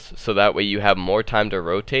circles, so that way you have more time to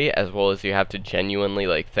rotate, as well as you have to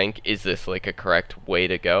genuinely think, is this a correct way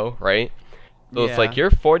to go, right? So it's like you're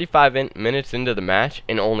 45 minutes into the match,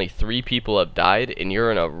 and only 3 people have died, and you're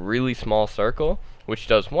in a really small circle, which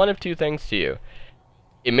does one of two things to you.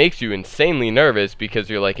 It makes you insanely nervous, because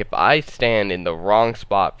you're like, if I stand in the wrong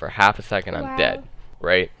spot for half a second, I'm dead,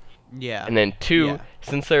 right? Yeah. And then 2,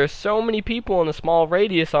 since there are so many people in a small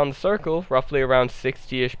radius on the circle, roughly around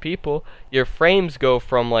 60-ish people, your frames go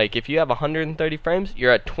from, if you have 130 frames,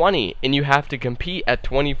 you're at 20, and you have to compete at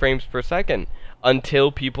 20 frames per second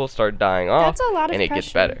until people start dying off, and it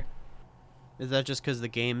gets better. Is that just because the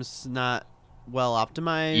game's not well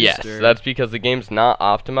optimized? Yes, that's because the game's not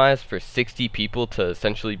optimized for 60 people to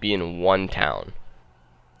essentially be in one town.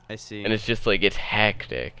 I see. And it's just, it's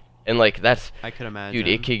hectic. And, that's... I could imagine. Dude,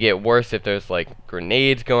 it could get worse if there's,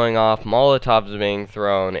 grenades going off, Molotovs being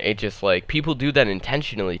thrown. It just, people do that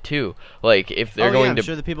intentionally, too. If they're going to... I'm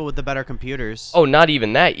sure the people with the better computers... Oh, not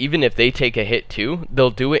even that. Even if they take a hit, too,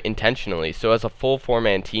 they'll do it intentionally. So as a full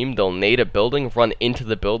 4-man team, they'll nade a building, run into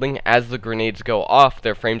the building. As the grenades go off,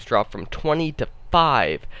 their frames drop from 20 to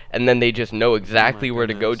 5. And then they just know exactly where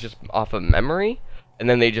to go just off of memory. And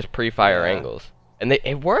then they just pre-fire angles. And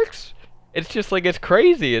it works. It's just it's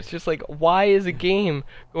crazy. It's just why is a game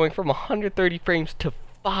going from 130 frames to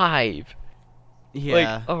 5?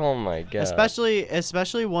 Yeah. Oh my god.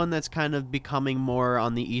 Especially one that's kind of becoming more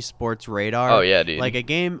on the esports radar. Oh yeah, dude. A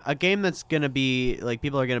game that's gonna be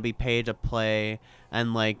people are gonna be paid to play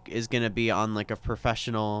and is gonna be on a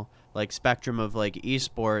professional spectrum of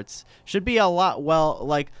esports should be a lot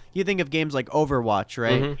you think of games like Overwatch,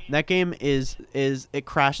 right? Mm-hmm. That game is it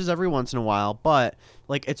crashes every once in a while, but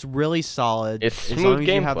it's really solid. It's smooth as long as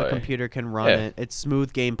gameplay. you have the computer can run it. It's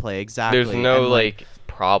smooth gameplay, exactly. There's no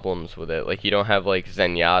problems with it. You don't have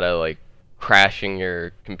Zenyatta crashing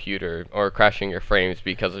your computer or crashing your frames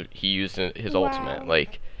because he used his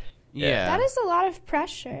ultimate. Yeah. That is a lot of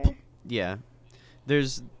pressure. Yeah.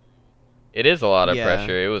 It is a lot of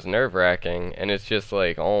pressure. It was nerve-wracking, and it's just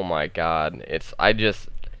oh my god.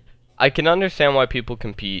 I can understand why people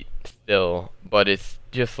compete still, but it's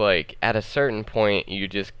just at a certain point, you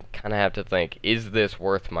just kind of have to think, is this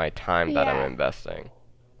worth my time that I'm investing?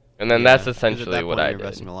 And then that's essentially what I did.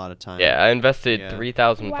 Investing a lot of time. Yeah, I invested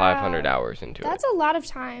 3,500 hours into it. That's a lot of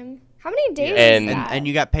time. How many days is that? And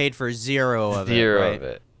you got paid for zero of it, Zero right? of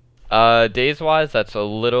it. Days-wise, that's a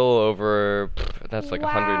little over, that's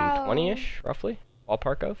 120-ish, roughly,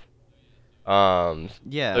 ballpark of.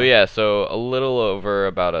 Yeah. So a little over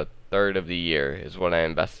about a third of the year is what I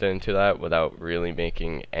invested into that without really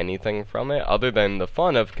making anything from it other than the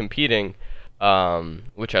fun of competing,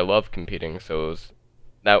 which I love competing, so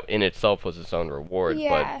that in itself was its own reward.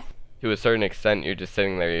 Yeah. But to a certain extent, you're just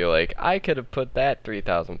sitting there, you're like, I could have put that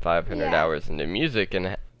 3,500 hours into music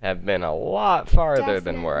and have been a lot farther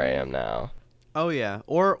than where I am now. Oh yeah,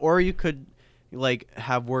 or you could like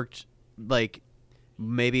have worked like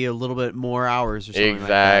maybe a little bit more hours or something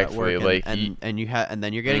exactly like that, and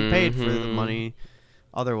then you're getting paid for the money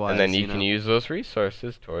otherwise, and then you can use those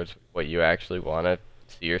resources towards what you actually want to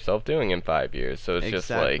see yourself doing in 5 years. So it's just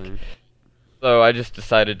like, so I just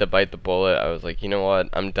decided to bite the bullet. I was like, you know what,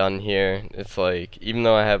 I'm done here. It's like, even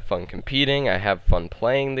though I have fun competing, I have fun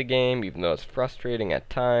playing the game, even though it's frustrating at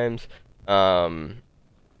times. It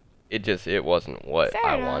wasn't what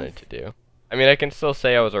I wanted to do. I mean, I can still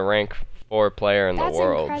say I was a rank 4 player in the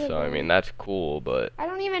world, incredible. so I mean that's cool, but I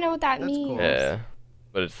don't even know what that means. Cool. yeah,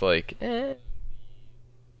 but it's like, that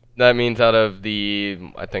means out of the,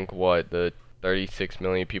 I think the 36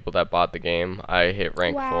 million people that bought the game, I hit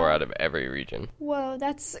rank 4 out of every region. Whoa,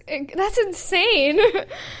 that's insane.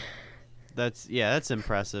 That's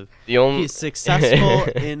impressive. He's successful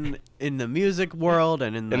in the music world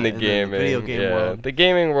and in the gaming, video game world. The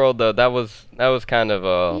gaming world though, that was kind of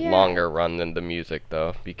a longer run than the music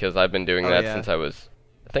though, because I've been doing that since I was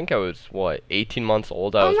 18 months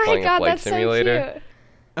old. I was playing a flight simulator. So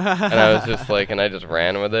And I was just like, and I just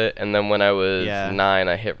ran with it. And then when I was 9,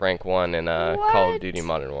 I hit rank 1 in Call of Duty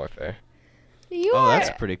Modern Warfare.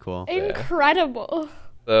 That's pretty cool. Incredible.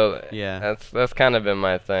 So that's kind of been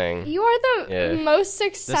my thing. You are the most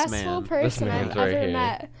successful person I've ever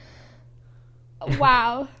met.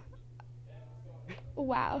 Wow.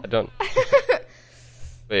 Wow. I don't.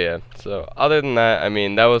 But yeah, so other than that, I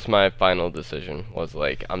mean, that was my final decision, was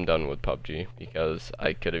like, I'm done with PUBG, because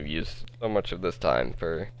I could have used so much of this time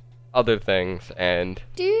for other things, and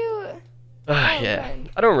do you I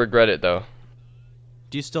don't regret it though.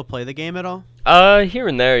 Do you still play the game at all? Here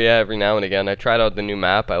and there, yeah, every now and again. I tried out the new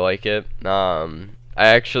map, I like it. I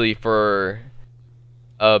actually, for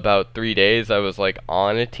about 3 days, I was like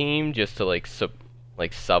on a team just to like sub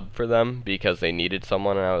for them because they needed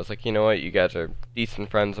someone, and I was like, you know what, you guys are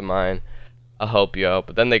decent friends of mine, I'll help you out.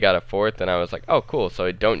 But then they got a 4th, and I was like, oh cool, so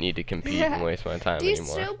I don't need to compete and waste my time anymore. Do you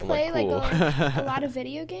still play like, cool. a lot of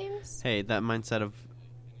video games? Hey, that mindset of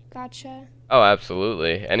Gotcha. Oh,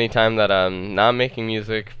 absolutely. Anytime that I'm not making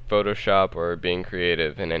music, Photoshop, or being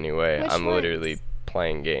creative in any way, I'm literally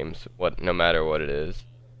playing games, no matter what it is.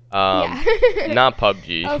 Not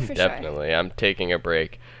PUBG, definitely. Sure. I'm taking a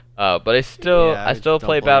break. But I still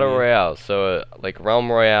play Battle Royale. So like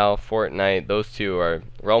Realm Royale, Fortnite, those two are,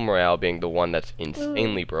 Realm Royale being the one that's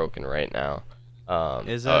insanely broken right now.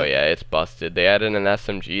 Is it? Oh yeah, it's busted. They added an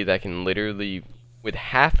SMG that can literally, with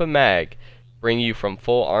half a mag, bring you from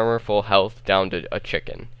full armor, full health down to a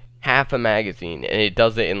chicken. Half a magazine, and it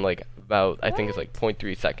does it in like about, I think it's like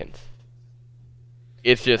 0.3 seconds.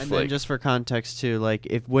 It's just and like, then just for context too,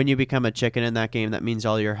 like when you become a chicken in that game, that means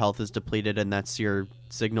all your health is depleted, and that's your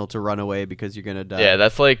signal to run away because you're gonna die. Yeah,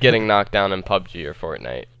 that's like getting knocked down in PUBG or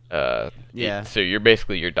Fortnite. So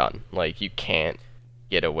you're done. Like you can't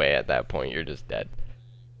get away at that point. You're just dead.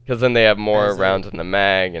 Because then they have more rounds in the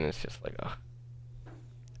mag, and it's just like, ugh.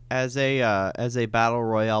 As a battle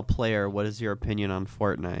royale player, what is your opinion on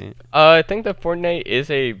Fortnite? I think that Fortnite is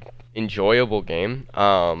a enjoyable game.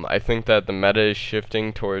 I think that the meta is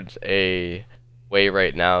shifting towards a way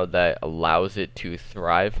right now that allows it to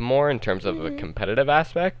thrive more in terms of a competitive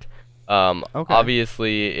aspect.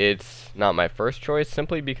 Obviously, it's not my first choice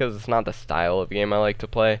simply because it's not the style of game I like to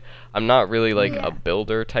play. I'm not really like a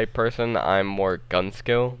builder type person. I'm more gun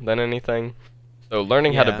skill than anything. So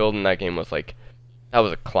learning how to build in that game was like, that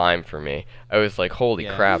was a climb for me. I was like, holy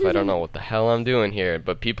crap, I don't know what the hell I'm doing here.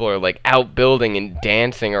 But people are like out building and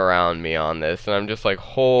dancing around me on this. And I'm just like,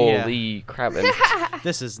 holy crap. And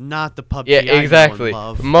this is not the PUBG yeah, exactly. I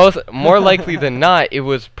know and love. More likely than not, it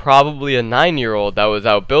was probably a 9-year-old that was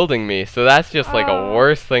out building me. So that's just like a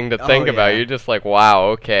worse thing to think about. You're just like,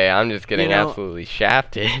 wow, okay, I'm just getting absolutely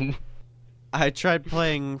shafted. I tried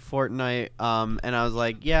playing Fortnite, and I was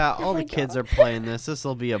like, yeah, all the kids are playing this. This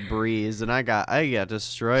will be a breeze, and I got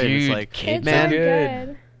destroyed. Dude, it's like, kids man, are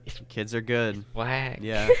good. Kids are good. Whack.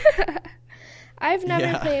 Yeah. I've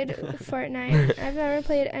never played Fortnite. I've never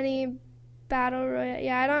played any battle royale.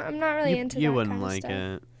 Yeah, I'm not really into that. You wouldn't kind of like stuff.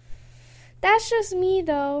 it. That's just me,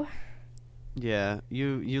 though. Yeah,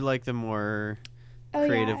 you like the more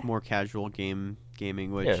creative, more casual gaming,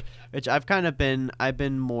 which I've kind of been. I've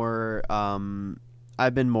been more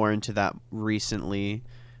into that recently.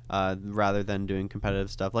 rather than doing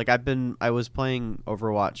competitive stuff. Like I was playing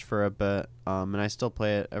Overwatch for a bit, and I still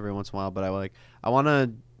play it every once in a while. But I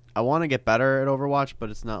want to get better at Overwatch, but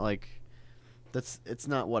it's not like it's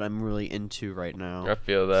not what I'm really into right now. I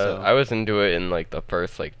feel that. So. I was into it in like the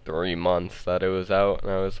first like 3 months that it was out,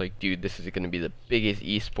 and I was like, dude, this is gonna be the biggest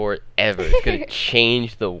esport ever. It's gonna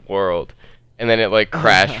change the world. And then it like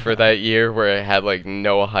crashed for that year where it had like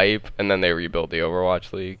no hype, and then they rebuilt the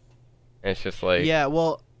Overwatch League. And it's just like, yeah,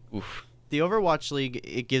 well, oof. The Overwatch League,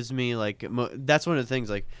 it gives me like that's one of the things,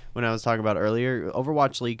 like when I was talking about earlier,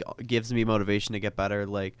 Overwatch League gives me motivation to get better,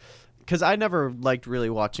 like because I never liked really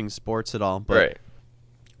watching sports at all, but Right.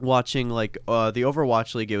 watching like the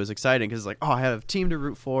Overwatch League, it was exciting because like, oh, I have a team to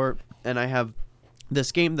root for, and I have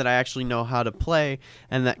this game that I actually know how to play,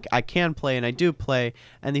 and that I can play, and I do play,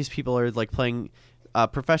 and these people are like playing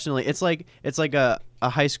professionally. It's like a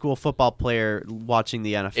high school football player watching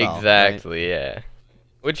the NFL. Exactly, right? yeah.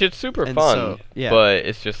 Which it's super And fun, so, yeah. but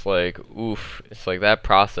it's just like, oof. It's like that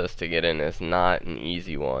process to get in is not an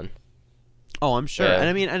easy one. Oh, I'm sure. Yeah. And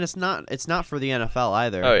I mean, and it's not for the NFL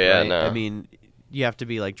either. Oh, yeah, right? no. I mean, you have to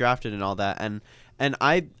be like drafted and all that. And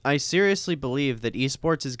I seriously believe that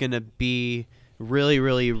esports is going to be really,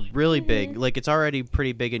 really, really big. Like it's already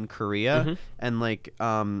pretty big in Korea and like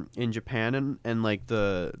in Japan and like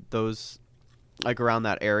those like around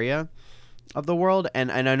that area of the world.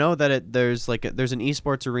 And I know that there's an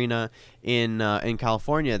esports arena in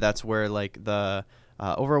California. That's where like the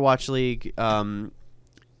Overwatch League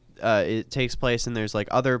it takes place, and there's like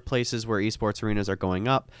other places where esports arenas are going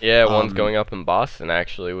up. Yeah, one's going up in Boston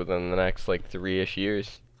actually within the next like 3-ish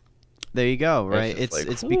years. There you go. Right, It's just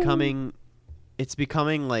it's like,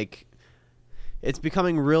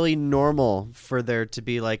 becoming really normal for there to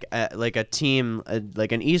be like a team,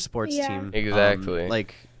 like an esports team. Exactly.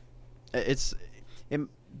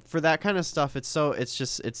 For that kind of stuff.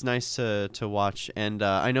 It's nice to watch, and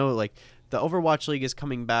I know like the Overwatch League is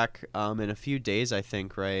coming back in a few days, I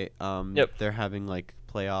think, right? Yep. They're having like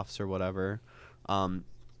playoffs or whatever.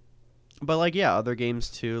 But like yeah, other games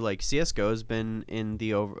too. Like CS:GO has been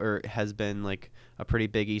has been like a pretty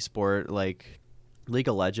big esport. Like League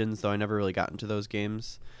of Legends, though I never really got into those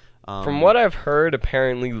games. From what I've heard,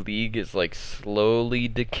 apparently League is like slowly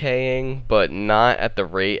decaying, but not at the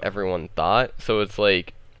rate everyone thought. So it's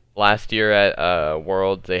like last year at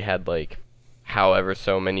Worlds they had like however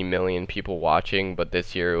so many million people watching, but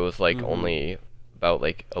this year it was like only about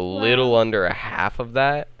like a little under a half of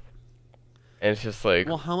that. And it's just like,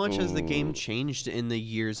 well, how much has the game ooh. changed in the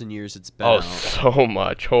years and years it's been Oh, out? so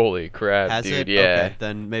much! Holy crap, Has dude! it? Yeah. Okay,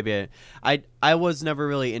 then maybe I was never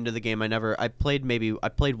really into the game. I played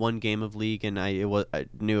one game of League, and I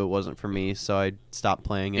knew it wasn't for me, so I stopped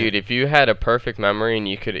playing it. Dude, if you had a perfect memory and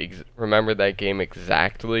you could remember that game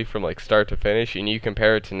exactly from like start to finish, and you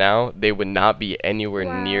compare it to now, they would not be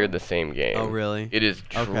anywhere near the same game. Oh, really? It is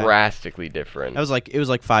Okay. drastically different. It was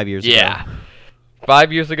like 5 years Yeah. ago.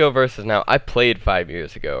 5 years ago versus now. I played 5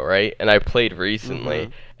 years ago, right? And I played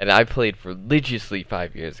recently, and I played religiously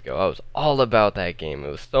 5 years ago. I was all about that game.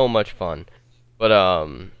 It was so much fun. But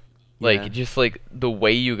Yeah. just like the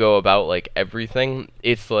way you go about like everything,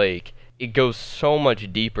 it's like it goes so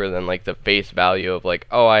much deeper than like the face value of like,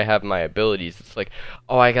 oh, I have my abilities. It's like,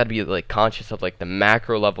 oh, I gotta be like conscious of like the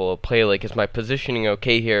macro level of play. Like, is my positioning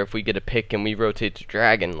okay here if we get a pick and we rotate to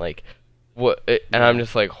dragon? Like, what? And I'm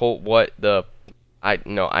just like, what the? I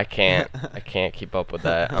can't. I can't keep up with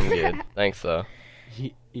that. I'm good. Thanks though.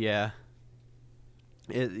 Yeah.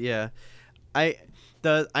 I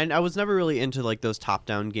was never really into like those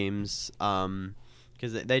top-down games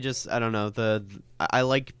because they just, I don't know, I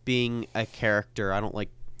like being a character. I don't like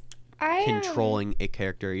controlling a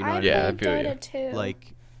character, you know what I mean? Yeah, I played feel you. Dota 2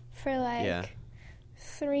 Like, for like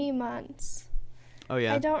 3 months. oh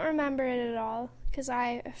yeah. I don't remember it at all because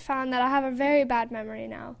I found that I have a very bad memory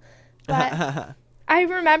now. But I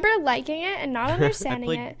remember liking it and not understanding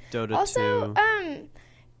I played it. Dota Also, 2.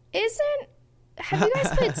 have you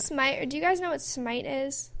guys played Smite, or do you guys know what Smite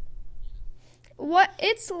is? What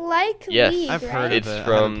it's like Yes. League, I've right? heard of It's it. I haven't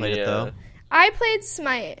from played it, though. I played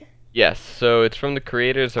Smite. Yes, so it's from the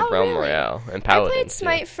creators of Oh, Realm really? Royale and Paladins. I played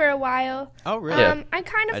Smite for a while. Oh, really? Yeah. I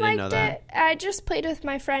kind of I didn't know liked that. it. I just played with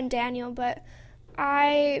my friend Daniel, but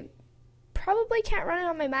I probably can't run it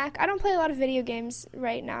on my Mac. I don't play a lot of video games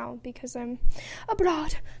right now because I'm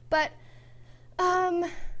abroad. But I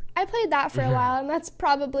played that for a while, and that's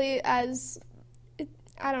probably as,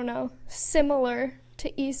 I don't know, similar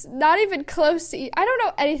to not even close to I don't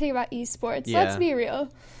know anything about esports. Yeah. Let's be real.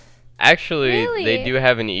 Actually, Really? they do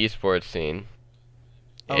have an esports scene.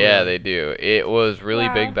 Oh, Yeah, really? they do. It was really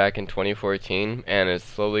Wow. big back in 2014, and it's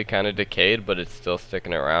slowly kind of decayed, but it's still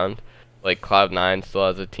sticking around. Like Cloud9 still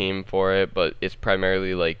has a team for it, but it's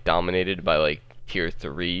primarily like dominated by like tier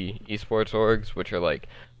 3 esports orgs, which are like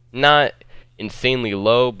not insanely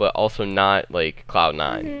low, but also not like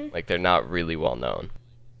Cloud9. Mhm. Like they're not really well known.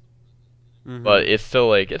 Mhm. But it's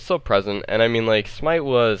still present. And I mean, like Smite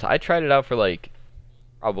was, I tried it out for like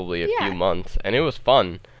probably a Yeah. few months, and it was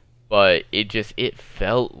fun, but it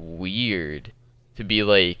felt weird to be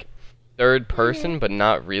like third person, but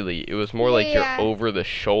not really. It was more like Yeah. you're over the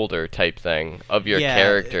shoulder type thing of your Yeah,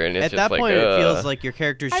 character, and it's at just that like, point, it feels ugh. like your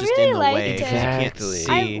character's I just really in the liked way it. 'cause you can't Exactly.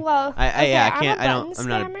 see. I'm a I'm button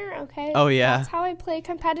not. spammer, okay? Oh, yeah. That's how I play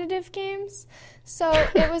competitive games. So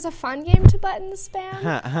it was a fun game to button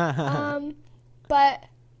spam. But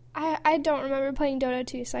I don't remember playing Dota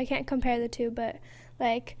 2, so I can't compare the two. But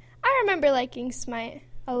like I remember liking Smite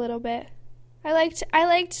a little bit. I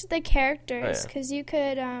liked the characters yeah. because you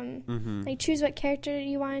could like choose what character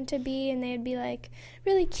you wanted to be, and they'd be like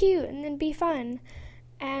really cute and then be fun.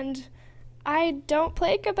 And I don't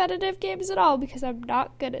play competitive games at all because I'm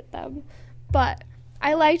not good at them. But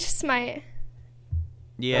I liked Smite.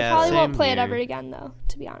 Yeah, I probably won't same play it here. ever again though,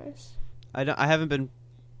 to be honest. I haven't been.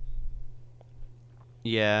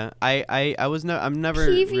 Yeah, I'm never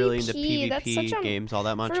really into PvP, that's PvP such a- games all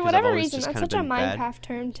that much For because I've whatever always reason, just that's kind such of a been bad. Minecraft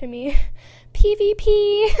term to me.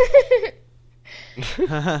 PvP.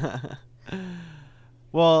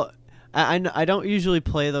 Well, I don't usually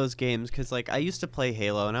play those games because like I used to play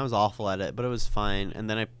Halo and I was awful at it, but it was fine. And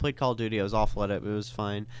then I played Call of Duty, I was awful at it, but it was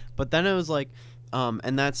fine. But then it was like,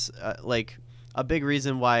 and that's like a big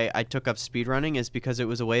reason why I took up speedrunning is because it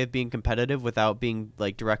was a way of being competitive without being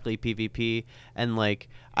like directly PvP, and like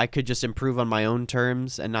I could just improve on my own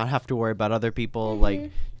terms and not have to worry about other people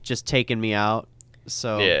like just taking me out.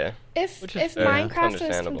 So Yeah. If Which is if fair. It's Minecraft was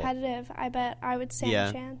understandable. competitive, I bet I would stand Yeah.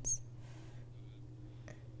 a chance.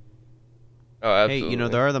 Oh, hey, absolutely. you know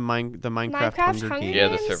there are the Minecraft Hunger Hunger Games. Yeah,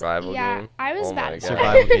 the Games? survival yeah, game. I was Oh bad my at God.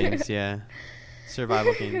 Survival games, yeah.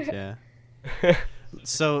 Survival games, yeah.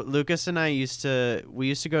 So Lucas and I used to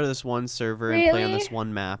go to this one server and play on Really? this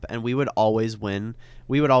one map, and we would always win.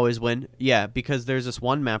 Yeah, because there's this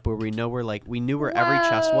one map where we knew where every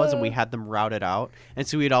chest was, and we Whoa. had them routed out, and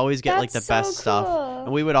so we'd always get like the That's best so stuff, cool.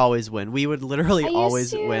 and we would always win. We would literally I used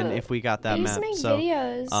always to- win if we got that I used map. to make So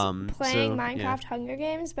videos playing so, Minecraft yeah. Hunger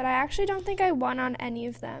Games, but I actually don't think I won on any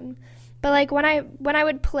of them. But like when I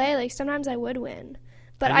would play, like sometimes I would win,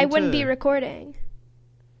 but I I need wouldn't to- be recording.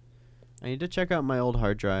 I need to check out my old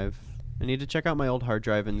hard drive. And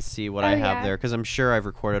see what Oh, I have yeah. there, because I'm sure I've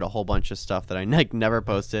recorded a whole bunch of stuff that I like never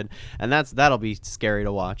posted, and that'll be scary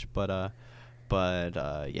to watch. But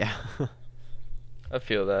yeah. I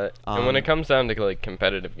feel that. And when it comes down to like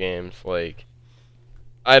competitive games, like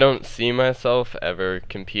I don't see myself ever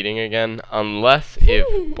competing again unless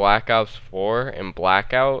if Black Ops 4 and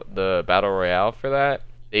Blackout, the battle royale for that,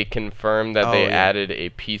 they confirmed that they yeah. added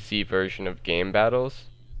a PC version of Game Battles,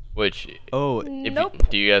 which Oh Nope.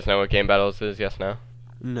 do you guys know what Game Battles is? Yes, no.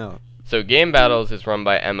 no. So Game Battles is run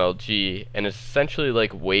by MLG, and it's essentially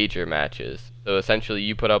like wager matches. So essentially,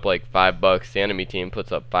 you put up like $5, the enemy team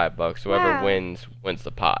puts up $5. Whoever Wow. wins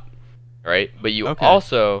the pot, right? But you Okay.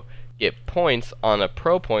 also get points on a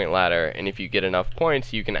pro point ladder, and if you get enough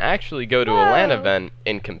points, you can actually go to a LAN Whoa. event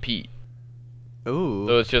and compete. Ooh.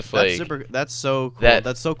 So it's just that's like that's so cool. that-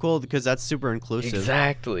 That's so cool because that's super inclusive.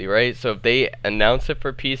 exactly right. So if they announce it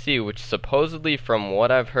for PC, which supposedly, from what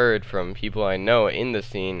I've heard from people I know in the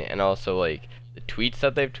scene, and also like the tweets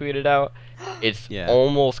that they've tweeted out, it's Yeah.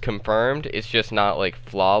 almost confirmed. It's just not like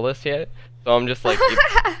flawless yet. So I'm just like,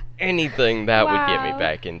 if anything that would get me Wow.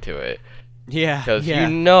 back into it, Yeah. because yeah.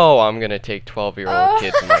 you know I'm gonna take 12-year-old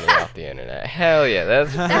kids' money off the internet. Hell yeah,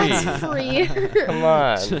 that's free. That's free. Come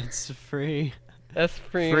on, It's free. that's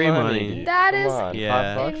free, Free money. money. dude. That Come is on,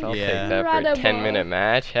 Yeah. $5, I'll Yeah. take that for a incredible. 10-minute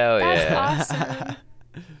match. Hell That's yeah, awesome.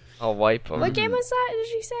 I'll wipe them. What game was that? Did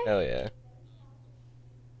you say? Hell yeah.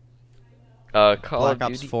 Call Black of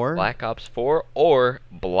Ops Duty, 4? Black Ops 4 or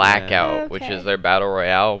Blackout, which Okay. is their battle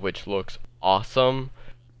royale, which looks awesome.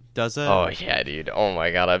 Does it? Oh yeah, dude. Oh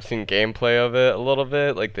my god, I've seen gameplay of it a little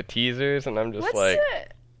bit, like the teasers, and I'm just What's like,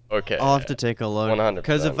 it? okay. I'll have to take a look. 100%.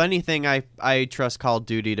 Because if anything, I trust Call of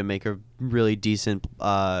Duty to make a really decent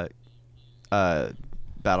battle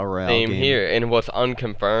royale Same game. here. And what's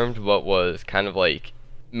unconfirmed, what was kind of like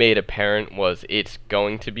made apparent, was it's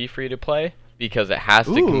going to be free to play because it has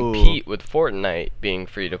to Ooh. compete with Fortnite being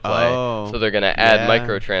free to play. Oh, So they're gonna add yeah.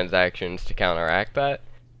 microtransactions to counteract that.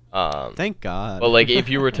 Thank God. But like if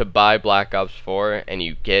you were to buy Black Ops 4 and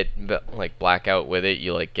you get like Blackout with it,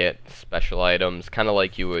 you like get special items, kind of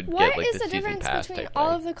like you would get like What is the the season difference pass between type all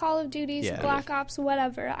thing. of the Call of Duties, Yeah. Black Ops,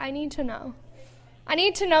 whatever? I need to know. I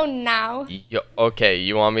need to know now. Okay,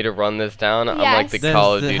 you want me to run this down? I'm like the Yes.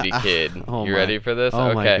 Call of Duty kid. Oh You my- ready for this? oh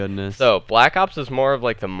Okay. my goodness. So Black Ops is more of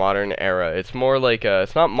like the modern era. It's more like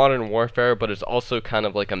it's not Modern Warfare, but it's also kind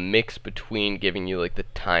of like a mix between giving you like the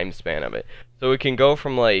time span of it. So it can go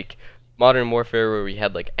from like Modern Warfare where we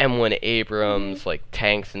had like M1 Abrams, like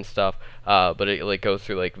tanks and stuff, but it like goes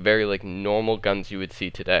through like very like normal guns you would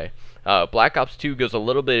see today. Black Ops 2 goes a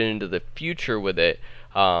little bit into the future with it,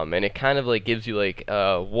 and it kind of like gives you like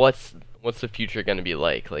what's the future gonna be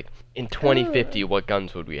like in 2050 what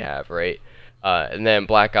guns would we have, right? And then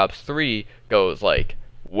Black Ops 3 goes like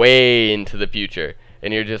way into the future.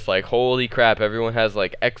 And you're just like, holy crap, everyone has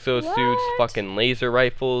like exosuits, What? fucking laser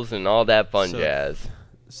rifles, and all that fun So- jazz.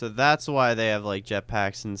 So that's why they have like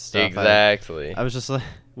jetpacks and stuff. Exactly. I was just like,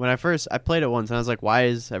 when I played it once, and I was like, why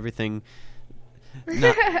is everything?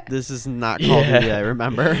 This is not Call of Yeah. Duty I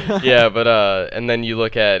remember. Yeah, but and then you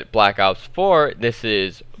look at Black Ops 4. This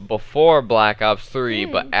is before Black Ops 3,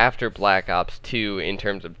 but after Black Ops 2 in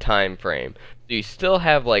terms of time frame. So you still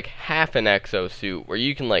have like half an exosuit where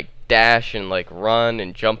you can like dash and like run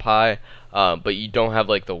and jump high, but you don't have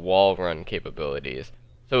like the wall run capabilities.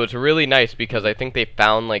 So it's really nice because I think they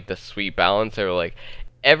found like the sweet balance. They were like,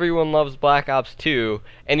 everyone loves Black Ops 2.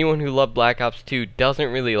 Anyone who loved Black Ops 2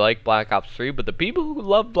 doesn't really like Black Ops 3, but the people who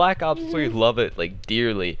love Black Ops 3 love it like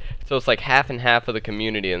dearly. So it's like half and half of the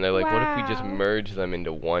community, and they're like, what if we just Wow. merge them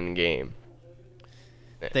into one game?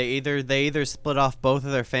 they either split off both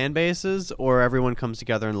of their fan bases, or everyone comes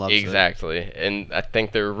together and loves it. Exactly. And I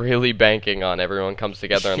think they're really banking on everyone comes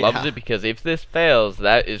together and loves Yeah. it, because if this fails,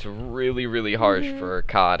 that is really, really harsh for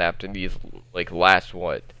COD after these like last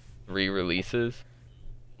 3 releases.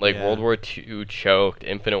 Like Yeah. World War II choked,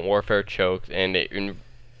 Infinite Warfare choked, and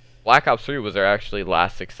Black Ops 3 was their actually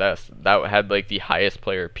last success. That had like the highest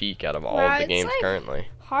player peak out of all Wow, of the it's, games like, currently.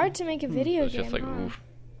 Hard to make a video It's game, just like, huh? oof.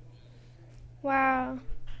 Wow.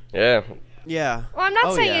 Yeah. Yeah. Well, I'm not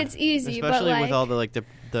Oh, saying yeah. it's easy, Especially but like, with all the like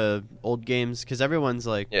the old games, because everyone's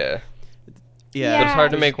like, Yeah. yeah. But it's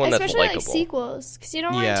hard to make one that's especially like likable. sequels, because you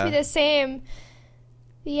don't want it to Yeah. be the same.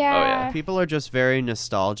 Yeah. Oh, yeah. People are just very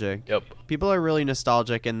nostalgic. Yep. People are really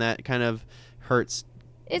nostalgic, and that kind of hurts.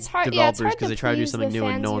 It's hard. Developers, Yeah, it's hard 'cause they try to do please something the new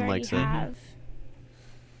and fans no you one already likes it. have.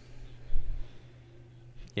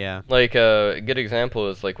 Yeah. Like a good example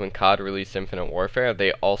is like when COD released Infinite Warfare,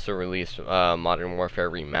 they also released Modern Warfare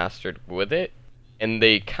Remastered with it. And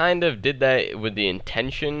they kind of did that with the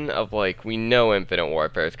intention of like, we know Infinite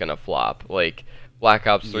Warfare is gonna flop. Like Black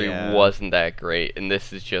Ops 3 Yeah. wasn't that great, and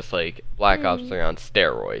this is just like Black Ops 3 on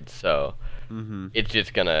steroids. So Mm-hmm. it's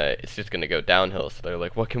just gonna go downhill. So they're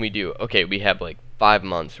like, what can we do? Okay, we have like 5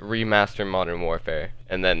 months, remaster Modern Warfare,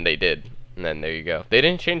 and then they did. And then there you go. They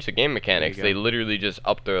didn't change the game mechanics. go. They literally just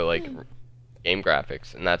upped their like game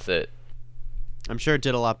graphics, and that's it. I'm sure it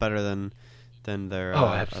did a lot better than their. Oh,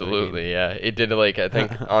 other absolutely, game. yeah. It did like I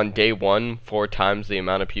think on day 1, 4 times the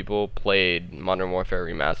amount of people played Modern Warfare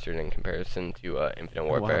Remastered in comparison to Infinite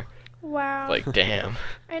wow. Warfare. Wow. Like, damn.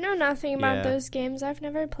 I know nothing about Yeah. those games. I've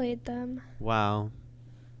never played them. Wow.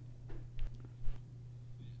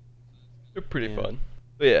 They're pretty Yeah. fun.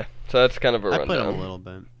 But yeah, so that's kind of a I rundown. played them a little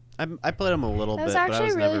bit. I played them a little That was bit, but I actually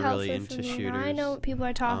was really never helpful really for into me. shooters. Now I know what people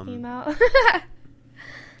are talking about.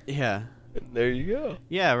 Yeah. There you go.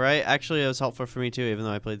 Yeah. Right. Actually, it was helpful for me too, even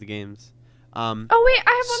though I played the games. Oh wait,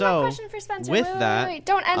 I have one So, more question for Spencer. with wait, that, wait.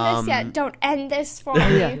 Don't end this yet. Don't end this for me.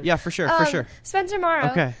 yeah. Yeah. For sure. For sure. Spencer Morrow.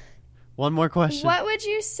 Okay. One more question. What would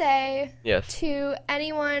you say Yes. to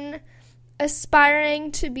anyone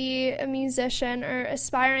aspiring to be a musician or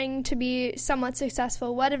aspiring to be somewhat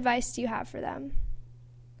successful? What advice do you have for them?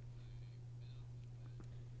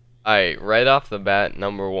 Alright, right off the bat,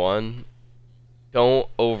 number 1, don't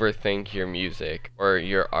overthink your music or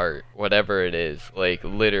your art, whatever it is. Like,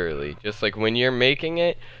 literally. Just like when you're making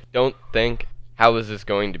it, don't think, how is this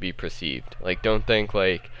going to be perceived? Like, don't think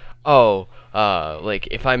like, oh, like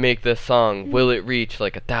if I make this song, will it reach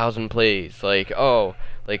like 1,000 plays? Like, oh,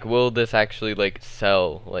 like will this actually like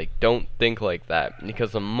sell? Like, don't think like that,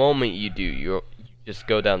 because the moment you do, you just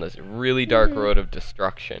go down this really dark road of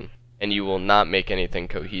destruction, and you will not make anything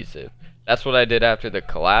cohesive. That's what I did after the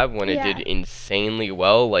collab when it Yeah. did insanely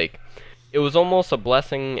well. Like, it was almost a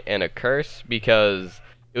blessing and a curse, because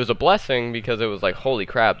it was a blessing because it was like, holy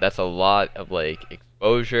crap, that's a lot of like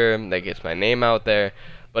exposure that gets my name out there.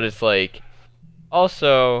 But it's like,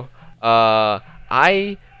 also,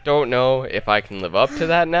 I don't know if I can live up to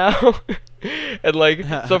that now. And like,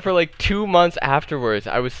 so for like 2 months afterwards,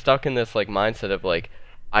 I was stuck in this like mindset of like,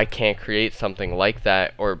 I can't create something like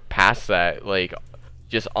that or past that, like,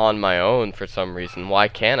 just on my own for some reason. Why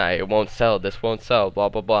can't I? It won't sell. This won't sell. Blah,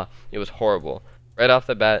 blah, blah. It was horrible. Right off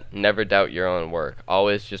the bat, never doubt your own work.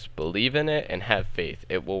 Always just believe in it and have faith.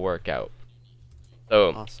 It will work out.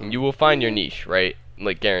 So, Awesome. you will find your niche, right?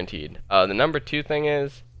 Like, guaranteed. The number 2 thing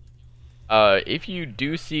is, if you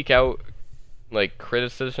do seek out, like,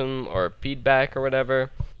 criticism or feedback or whatever,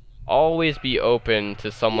 always be open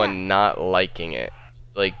to someone not liking it.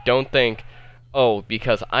 Like, don't think, oh,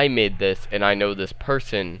 because I made this and I know this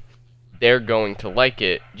person, they're going to like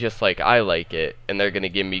it just like I like it, and they're going to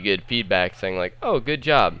give me good feedback saying like, oh, good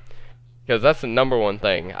job. Because that's the number one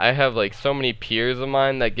thing. I have like so many peers of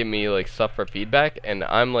mine that give me like stuff for feedback, and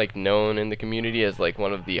I'm like known in the community as like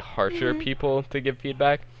one of the harsher people to give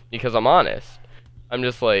feedback because I'm honest. I'm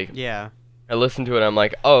just like, Yeah. I listen to it, I'm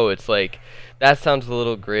like, oh, it's like, that sounds a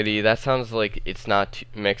little gritty, that sounds like it's not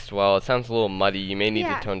mixed well, it sounds a little muddy, you may need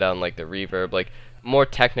to tone down like the reverb, like more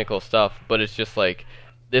technical stuff, but it's just like,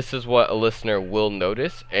 this is what a listener will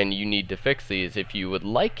notice, and you need to fix these if you would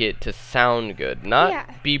like it to sound good,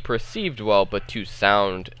 not be perceived well, but to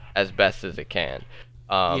sound as best as it can.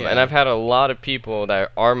 And I've had a lot of people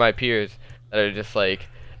that are my peers that are just like,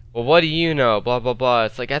 well, what do you know? Blah, blah, blah.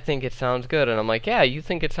 It's like, I think it sounds good. And I'm like, yeah, you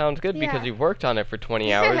think it sounds good because you've worked on it for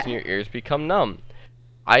 20 hours and your ears become numb.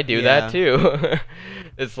 I do that too.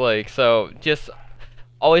 It's like, so just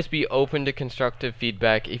always be open to constructive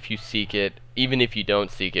feedback if you seek it. Even if you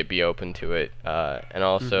don't seek it, be open to it. And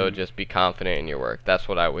also just be confident in your work. That's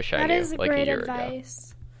what I wish I knew That is like great a year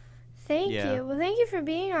advice. Thank you. Well, thank you for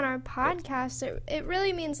being on our podcast. It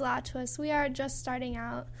really means a lot to us. We are just starting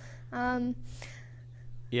out.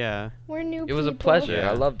 We're new people. It was a pleasure.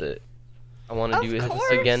 I loved it. I want to do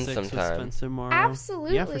this again sometime.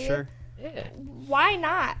 Absolutely. Yeah, for sure. Yeah. Why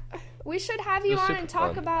not? We should have you on and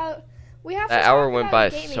talk about. We have that to hour talk went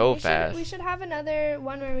about by gaming. so fast. We should have another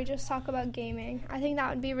one where we just talk about gaming. I think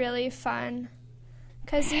that would be really fun.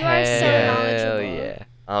 Because you are so knowledgeable. Hell yeah.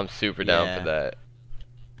 I'm super down for that.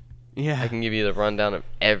 Yeah. I can give you the rundown of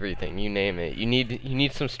everything. You name it. You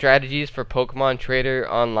need some strategies for Pokemon Trader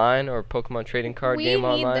online or Pokemon Trading Card Game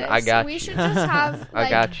online? I got you. We should just have I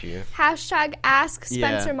got you. Hashtag Ask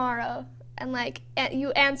Spencer Morrow. And like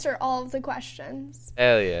you answer all of the questions.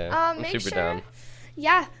 Hell yeah. I'm make super sure, down.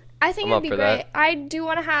 Yeah. I think it'd be great. That. I do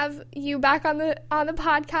want to have you back on the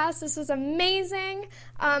podcast. This was amazing.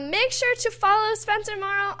 Make sure to follow Spencer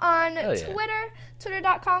Morrow on Twitter,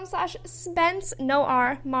 twitter.com/Spence, no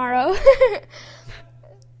R, Morrow.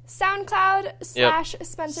 SoundCloud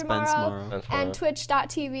 /Spencer Morrow, and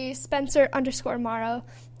twitch.tv Spencer_Morrow.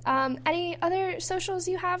 Any other socials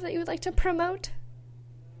you have that you would like to promote?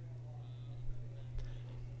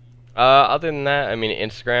 Other than that, I mean,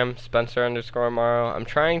 Instagram, Spencer_Morrow. I'm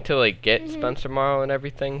trying to, like, get Spencer Morrow and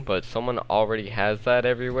everything, but someone already has that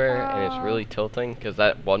everywhere, and it's really tilting, because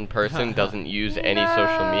that one person doesn't use any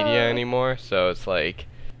social media anymore, so it's like,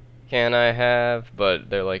 can I have? But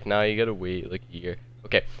they're like, nah, you gotta wait, like, a year.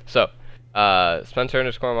 Okay, so,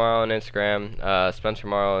 Spencer_Morrow on Instagram, Spencer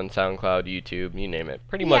Morrow on SoundCloud, YouTube, you name it.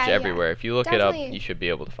 Pretty much everywhere. If you look it up, you should be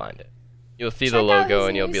able to find it. You'll see the logo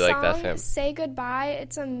and you'll be like, that's him. Say Goodbye.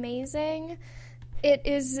 It's amazing. It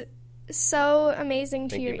is so amazing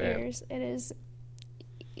to your ears. It is.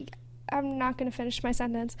 I'm not going to finish my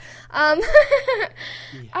sentence. What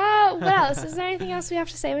else? Is there anything else we have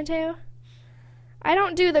to say, Mateo? I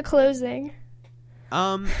don't do the closing.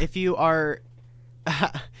 If you are,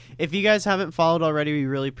 if you guys haven't followed already, we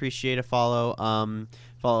really appreciate a follow.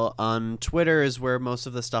 Follow on Twitter is where most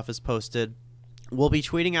of the stuff is posted. We'll be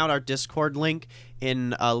tweeting out our Discord link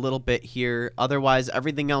in a little bit here. Otherwise,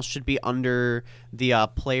 everything else should be under the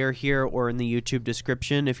player here or in the YouTube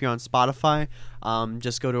description. If you're on Spotify,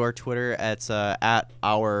 just go to our Twitter. It's at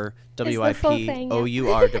our WIP,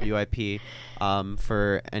 OURWIP,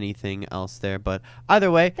 for anything else there. But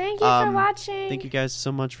either way, thank you for watching. Thank you guys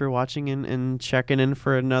so much for watching and checking in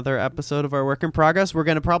for another episode of our Work in Progress. We're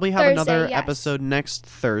going to probably have another episode next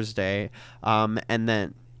Thursday. And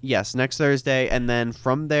then... Yes, next Thursday, and then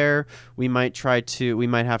from there we might have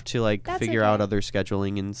to like figure out other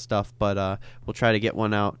scheduling and stuff, but we'll try to get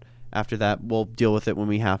one out after that. We'll deal with it when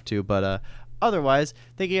we have to, but otherwise,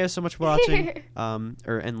 thank you guys so much for watching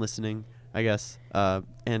and listening, I guess,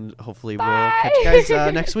 and hopefully we'll catch you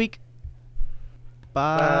guys next week.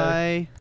 Bye.